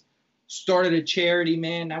locations, started a charity,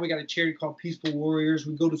 man. Now we got a charity called Peaceful Warriors.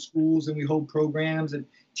 We go to schools and we hold programs and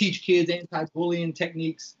teach kids anti-bullying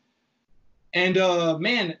techniques. And,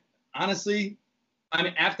 man, honestly, I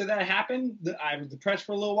mean, after that happened, I was depressed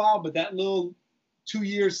for a little while, but that little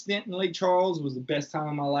 2-year stint in Lake Charles was the best time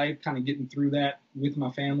of my life, kind of getting through that with my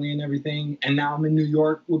family and everything. And now I'm in New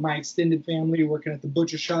York with my extended family, working at the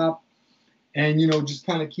butcher shop and, you know, just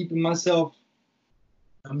kind of keeping myself,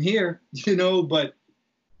 I'm here, you know, but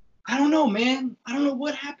I don't know, man. I don't know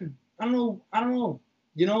what happened. I don't know.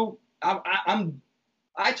 You know,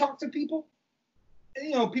 I talk to people.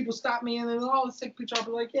 You know, people stop me and they're like, oh, let's take a picture. I'll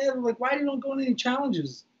be like, yeah, they're like, why do you don't go on any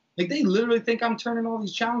challenges? Like, they literally think I'm turning all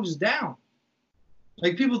these challenges down.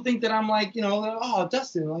 Like, people think that I'm like, you know, like, oh,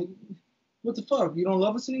 Dustin, like, what the fuck? You don't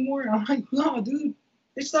love us anymore? And I'm like, no, dude.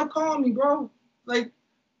 They stopped calling me, bro. Like,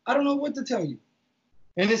 I don't know what to tell you.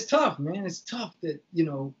 And it's tough, man. It's tough that, you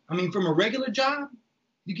know, I mean, from a regular job,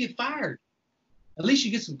 you get fired. At least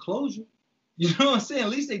you get some closure. You know what I'm saying? At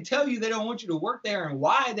least they tell you they don't want you to work there and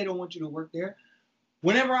why they don't want you to work there.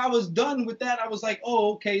 Whenever I was done with that, I was like,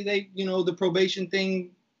 oh, okay, they, you know, the probation thing.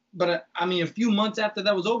 But I mean, a few months after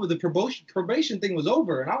that was over, the probation thing was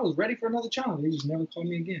over, and I was ready for another challenge. They just never called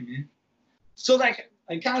me again, man. So like,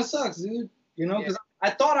 it kind of sucks, dude. You know, because I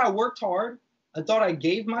thought I worked hard. I thought I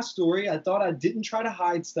gave my story. I thought I didn't try to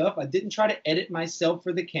hide stuff. I didn't try to edit myself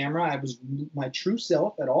for the camera. I was my true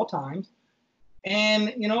self at all times.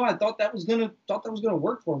 And you know, I thought that was gonna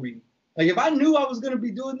work for me. Like, if I knew I was going to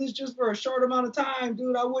be doing this just for a short amount of time,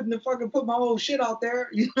 dude, I wouldn't have fucking put my whole shit out there.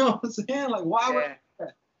 You know what I'm saying? Like, why would I do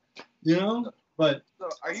that? You know? But. So,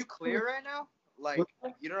 are you clear right now? Like,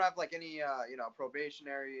 you don't have, like, any, you know,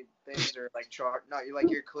 probationary things or, like, no,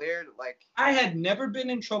 you're cleared? Like. I had never been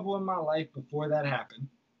in trouble in my life before that happened.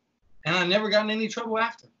 And I never got in any trouble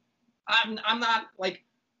after. I'm not, like,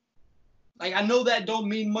 I know that don't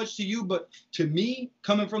mean much to you, but to me,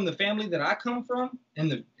 coming from the family that I come from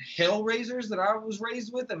and the hell raisers that I was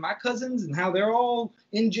raised with and my cousins and how they're all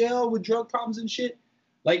in jail with drug problems and shit,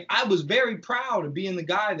 like, I was very proud of being the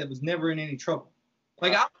guy that was never in any trouble.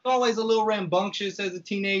 Like, I was always a little rambunctious as a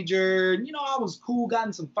teenager. You know, I was cool, got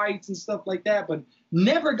in some fights and stuff like that, but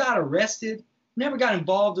never got arrested, never got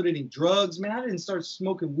involved with any drugs. Man, I didn't start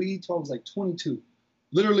smoking weed till I was like 22,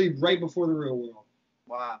 literally right before the real world.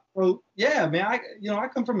 Wow. So yeah, man, I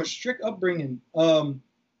come from a strict upbringing.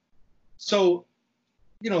 So,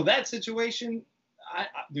 you know, that situation,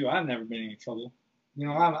 I've never been in any trouble. You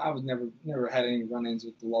know, I was never had any run-ins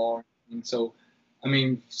with the law. And so, I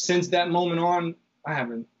mean, since that moment on, I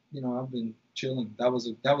haven't, you know, I've been chilling. That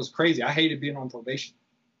was crazy. I hated being on probation.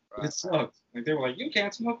 Right. It sucked. Like, they were like, you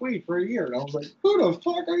can't smoke weed for a year. And I was like, who the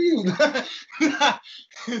fuck are you?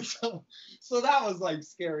 so that was like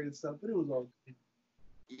scary and stuff, but it was all good.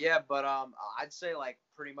 Yeah, but I'd say like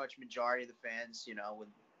pretty much majority of the fans, you know, would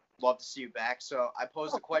love to see you back. So I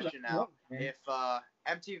posed a question now. If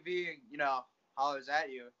MTV, you know, hollers at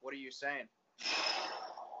you, what are you saying?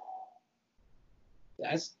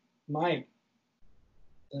 That's Mike.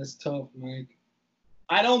 That's tough, Mike.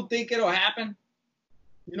 I don't think it'll happen.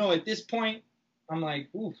 you know, at this point, I'm like,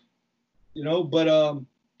 oof, you know, but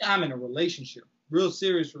I'm in a relationship, real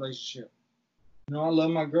serious relationship. You know, I love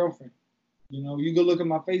my girlfriend. You know, you go look at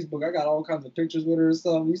my Facebook, I got all kinds of pictures with her and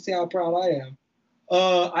stuff. You see how proud I am.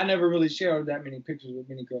 I never really shared that many pictures with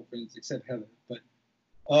many girlfriends except Heather. But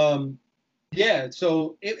yeah,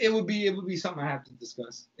 so it would be something I have to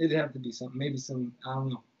discuss. It'd have to be something, maybe some, I don't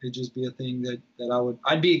know. It'd just be a thing that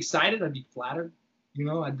I'd be excited, I'd be flattered. You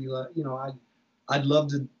know, I'd be like, you know, I'd love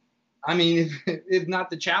to. I mean, if not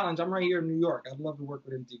the challenge, I'm right here in New York. I'd love to work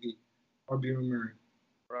with MTV or Bill Murray.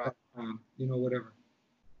 Right. You know, whatever.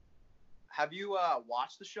 Have you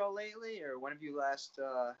watched the show lately, or when have you last?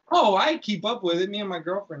 Oh, I keep up with it, me and my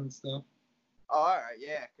girlfriend and stuff. Oh, all right,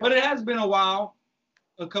 yeah. But it has been a while.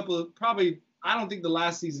 A couple of, probably, I don't think the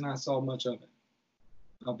last season I saw much of it.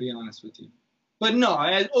 I'll be honest with you. But no,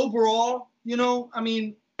 overall, you know, I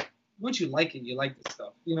mean, once you like it, you like the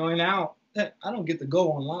stuff. You know, and now I don't get to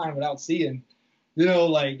go online without seeing, you know,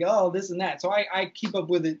 like, oh, this and that. So I keep up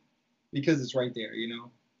with it because it's right there, you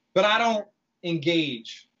know. But I don't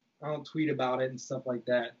engage. I don't tweet about it and stuff like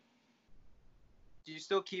that. Do you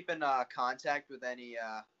still keep in contact with any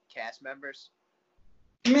cast members?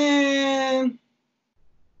 Man,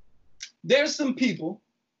 there's some people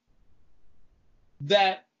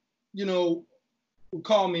that, you know, will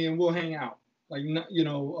call me and we'll hang out. Like, you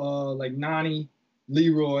know, like Nani,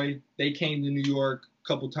 Leroy, they came to New York a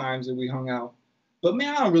couple times and we hung out. But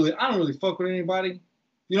man, I don't really fuck with anybody.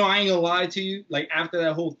 You know, I ain't gonna lie to you. Like, after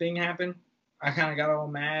that whole thing happened, I kind of got all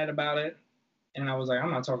mad about it. And I was like,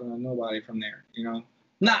 I'm not talking to nobody from there, you know?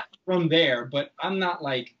 Not from there, but I'm not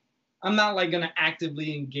like gonna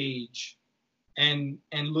actively engage and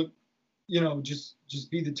look, you know, just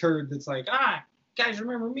be the turd that's like, guys,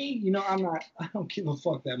 remember me? You know, I don't give a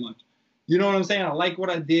fuck that much. You know what I'm saying? I like what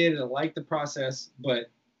I did, I like the process, but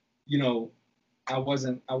you know, I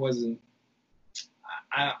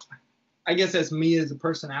guess that's me as a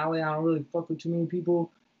personality. I don't really fuck with too many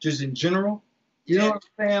people, just in general. You know what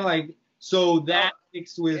I'm saying? Like, so that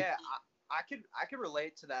mixed with. Yeah, I could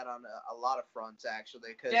relate to that on a lot of fronts,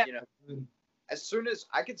 actually, because, you know, as soon as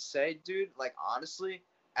I could say, dude, like, honestly,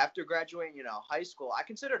 after graduating, you know, high school, I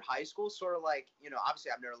considered high school sort of like, you know,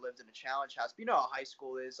 obviously I've never lived in a challenge house, but you know how high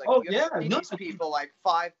school is. Like, you have to see these people like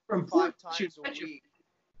five times a week.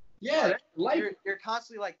 Yeah, like, you're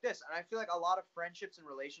constantly like this, and I feel like a lot of friendships and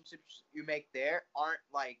relationships you make there aren't,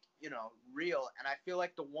 like, you know, real. And I feel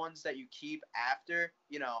like the ones that you keep after,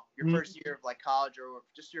 you know, your first year of like college or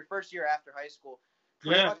just your first year after high school,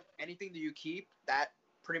 pretty much anything that you keep, that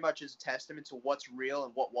pretty much is a testament to what's real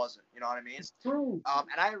and what wasn't. You know what I mean? It's true. And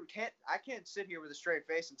I can't sit here with a straight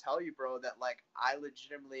face and tell you, bro, that like I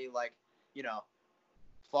legitimately, like, you know,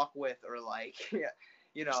 fuck with or like,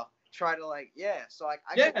 you know, try to like, so like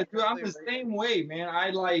dude, I'm the same way, man.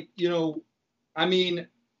 I like, you know, I mean,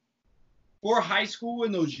 for high school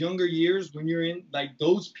in those younger years when you're in, like,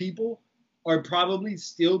 those people are probably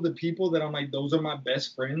still the people that I'm like, those are my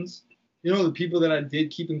best friends. You know, the people that I did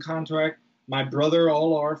keep in contact, my brother,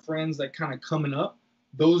 all our friends that kind of coming up,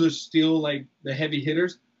 those are still like the heavy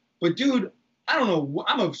hitters. But dude, I don't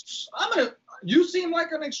know, you seem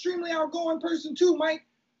like an extremely outgoing person too, Mike.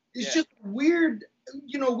 It's just weird.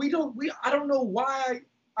 You know, I don't know why.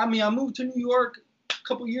 I mean, I moved to New York a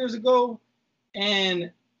couple years ago,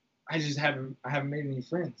 and I haven't made any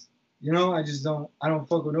friends. You know, I don't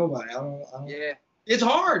fuck with nobody. I don't. Yeah. It's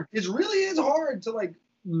hard. It really is hard to like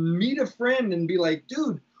meet a friend and be like,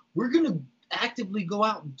 dude, we're gonna actively go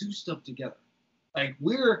out and do stuff together. Like,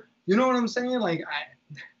 you know what I'm saying? Like,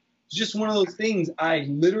 it's just one of those things. I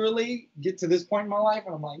literally get to this point in my life,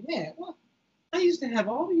 and I'm like, man, what? I used to have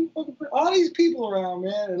all these people around,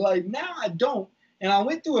 man, and like now I don't. And I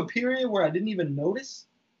went through a period where I didn't even notice.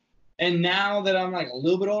 And now that I'm like a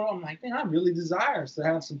little bit older, I'm like, man, I really desire to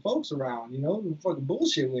have some folks around, you know, to fucking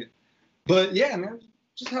bullshit with. But yeah, man,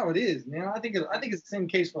 just how it is, man. I think it's the same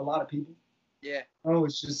case for a lot of people. Yeah. Oh,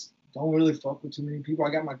 it's just don't really fuck with too many people.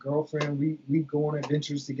 I got my girlfriend. We go on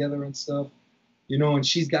adventures together and stuff, you know. And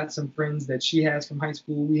she's got some friends that she has from high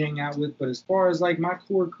school we hang out with. But as far as like my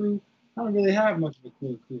core crew, I don't really have much of a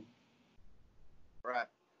core crew. Right.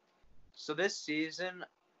 So this season,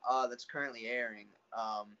 that's currently airing,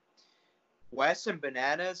 Wes and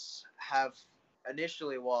Bananas have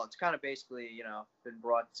initially, well, it's kind of basically, you know, been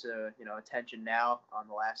brought to, you know, attention now on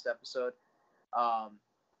the last episode,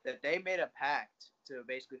 that they made a pact to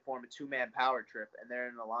basically form a two-man power trip, and they're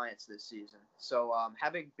in an alliance this season. So,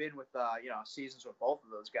 having been with, you know, seasons with both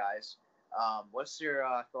of those guys, what's your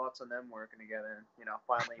thoughts on them working together and, you know,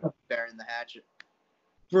 finally burying the hatchet?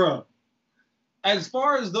 Bro, as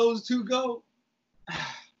far as those two go,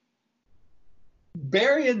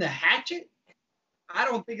 burying the hatchet, I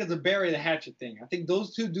don't think it's a bury the hatchet thing. I think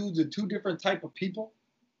those two dudes are two different type of people,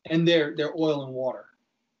 and they're oil and water.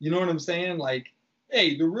 You know what I'm saying? Like,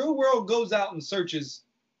 hey, the real world goes out and searches,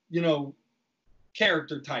 you know,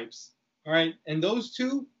 character types. All right, and those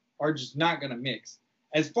two are just not gonna mix.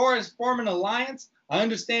 As far as forming an alliance, I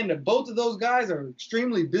understand that both of those guys are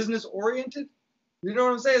extremely business oriented. You know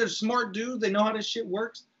what I'm saying? They're smart dudes. They know how this shit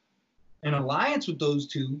works. An alliance with those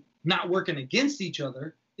two, not working against each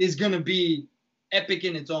other, is going to be epic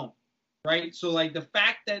in its own, right? So, like, the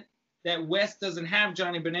fact that West doesn't have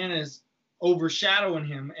Johnny Bananas overshadowing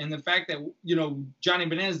him, and the fact that, you know, Johnny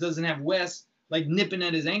Bananas doesn't have West, like, nipping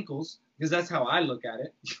at his ankles, because that's how I look at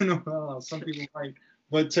it. You know, some people might,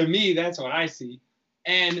 but to me, that's what I see.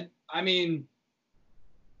 And, I mean,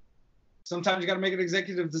 sometimes you got to make an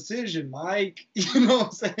executive decision, Mike. You know what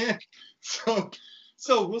I'm saying?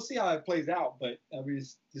 So we'll see how it plays out. But I mean,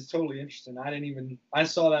 it's totally interesting. I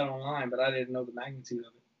saw that online, but I didn't know the magnitude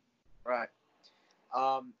of it. Right.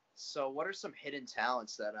 So what are some hidden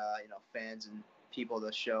talents that you know, fans and people of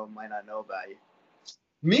the show might not know about you?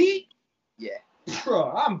 Me? Yeah.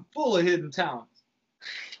 Bro, I'm full of hidden talents.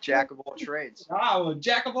 Jack of all trades. I'm a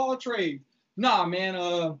jack of all trades. Nah,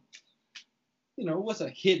 man. You know, what's a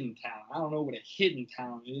hidden talent? I don't know what a hidden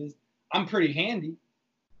talent is. I'm pretty handy.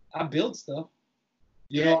 I build stuff.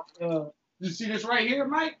 You know, you see this right here,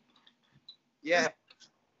 Mike? Yeah.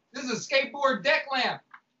 This is a skateboard deck lamp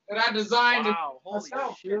that I designed. Wow, holy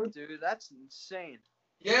myself, shit, dude. That's insane.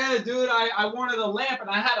 Yeah, dude, I wanted a lamp, and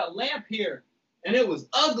I had a lamp here, and it was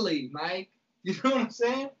ugly, Mike. You know what I'm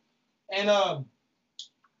saying? And I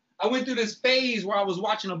went through this phase where I was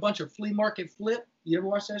watching a bunch of Flea Market Flip. You ever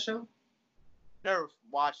watch that show? Never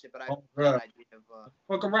watched it, but I have bro. an idea of.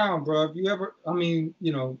 Fuck around, bro. If you ever, I mean,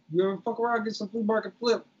 you know, you ever fuck around, get some Flea Market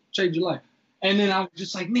Flip, change your life. And then I was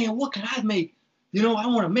just like, man, what can I make? You know, I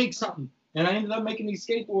want to make something. And I ended up making these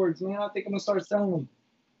skateboards, man. I think I'm gonna start selling them.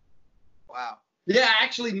 Wow. Yeah, I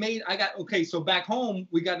actually okay, so back home,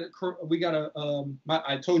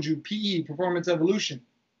 I told you PE, Performance Evolution.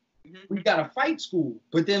 Mm-hmm. We got a fight school,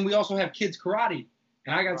 but then we also have kids karate.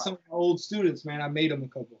 And I got some of my old students, man. I made them a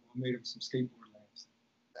couple. I made them some skateboard lamps.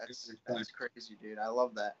 That's crazy, dude. I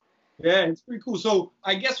love that. Yeah, it's pretty cool. So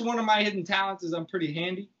I guess one of my hidden talents is I'm pretty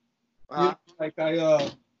handy. Uh-huh. You know,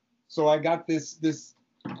 so I got this here.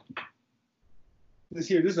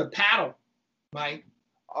 This is a paddle, Mike.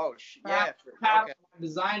 Oh, yeah. Paddle. Okay. I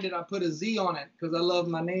designed it. I put a Z on it because I love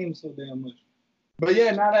my name so damn much. But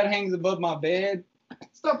yeah, now that hangs above my bed.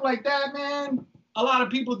 Stuff like that, man. A lot of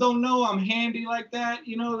people don't know I'm handy like that.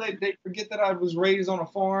 You know, they forget that I was raised on a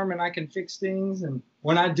farm and I can fix things. And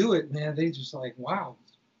when I do it, man, they just like, wow,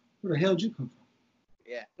 where the hell did you come from?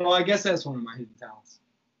 Yeah. So I guess that's one of my hidden talents.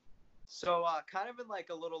 So kind of in like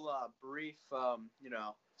a little brief, you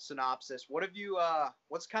know, synopsis,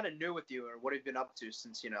 what's kind of new with you, or what have you been up to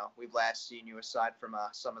since, you know, we've last seen you, aside from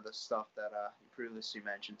some of the stuff that you previously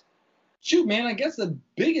mentioned? Shoot, man, I guess the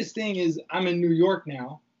biggest thing is I'm in New York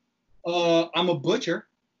now. I'm a butcher.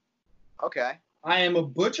 Okay. I am a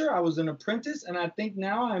butcher. I was an apprentice, and I think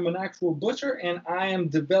now I'm an actual butcher, and I am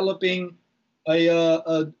developing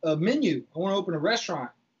a menu. I want to open a restaurant.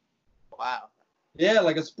 Wow. Yeah,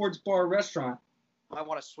 like a sports bar restaurant. I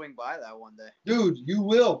want to swing by that one day. Dude, you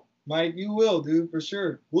will, Mike. You will, dude, for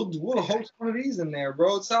sure. We'll host one of these in there,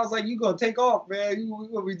 bro. It sounds like you're gonna take off, man. We're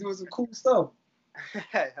gonna be doing some cool stuff.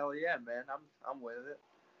 Hell yeah, man. I'm with it.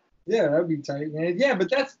 Yeah, that'd be tight, man. Yeah, but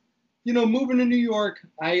that's, you know, moving to New York.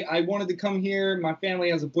 I wanted to come here. My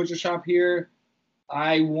family has a butcher shop here.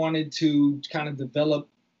 I wanted to kind of develop.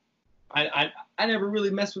 I never really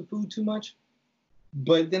messed with food too much.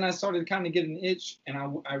 But then I started to kind of get an itch, and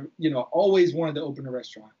I you know, always wanted to open a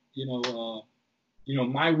restaurant. You know,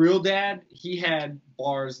 my real dad, he had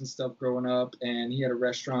bars and stuff growing up, and he had a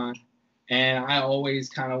restaurant, and I always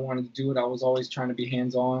kind of wanted to do it. I was always trying to be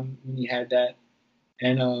hands-on when he had that,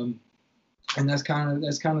 and that's kind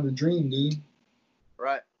of the dream, dude.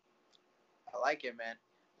 Right. I like it, man.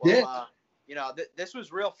 Well, yeah. You know, this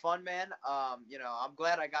was real fun, man. You know, I'm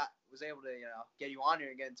glad I was able to, you know, get you on here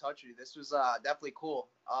and get in touch with you. This was definitely cool.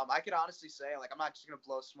 I could honestly say, like, I'm not just gonna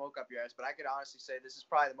blow smoke up your ass, but I could honestly say this is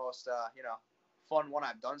probably the most, you know, fun one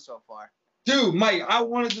I've done so far. Dude, Mike, I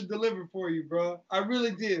wanted to deliver for you, bro. I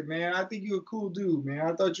really did, man. I think you're a cool dude, man.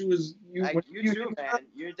 I thought you was you too, man.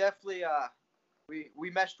 You're definitely we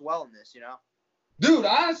meshed well in this, you know. Dude,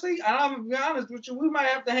 honestly, I'm gonna be honest with you, we might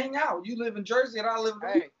have to hang out. You live in Jersey and I live in.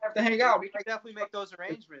 We have to hang out. We can definitely make those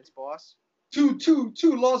arrangements, boss. Two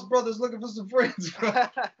lost brothers looking for some friends, bro.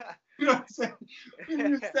 You know what I'm saying?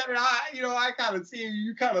 You said it, I kind of see you.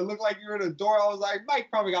 You kind of look like you're in a door. I was like,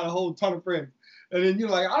 Mike probably got a whole ton of friends. And then you're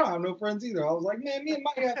like, I don't have no friends either. I was like, man, me and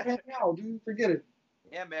Mike have hang out, dude. Forget it.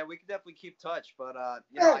 Yeah, man, we can definitely keep touch. But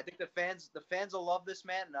you Yeah. know, I think the fans will love this,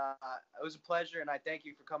 man. It was a pleasure, and I thank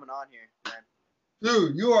you for coming on here, man.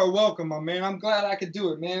 Dude, you are welcome, my man. I'm glad I could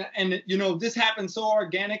do it, man. And you know, this happened so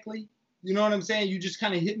organically. You know what I'm saying? You just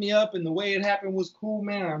kind of hit me up, and the way it happened was cool,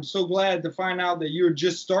 man. I'm so glad to find out that you're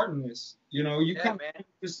just starting this. You know, you kind of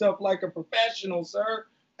yourself like a professional, sir.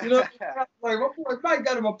 You know, like my boy Mike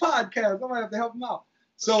got him a podcast. I might have to help him out.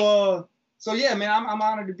 So yeah, man, I'm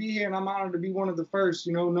honored to be here, and I'm honored to be one of the first.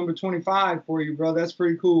 You know, number 25 for you, bro. That's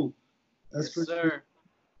pretty cool. That's yes, pretty sir. cool.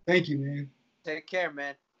 Thank you, man. Take care,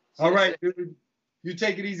 man. All right, dude. You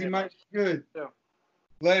take it easy, Mike. Good. Sure.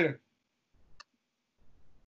 Later.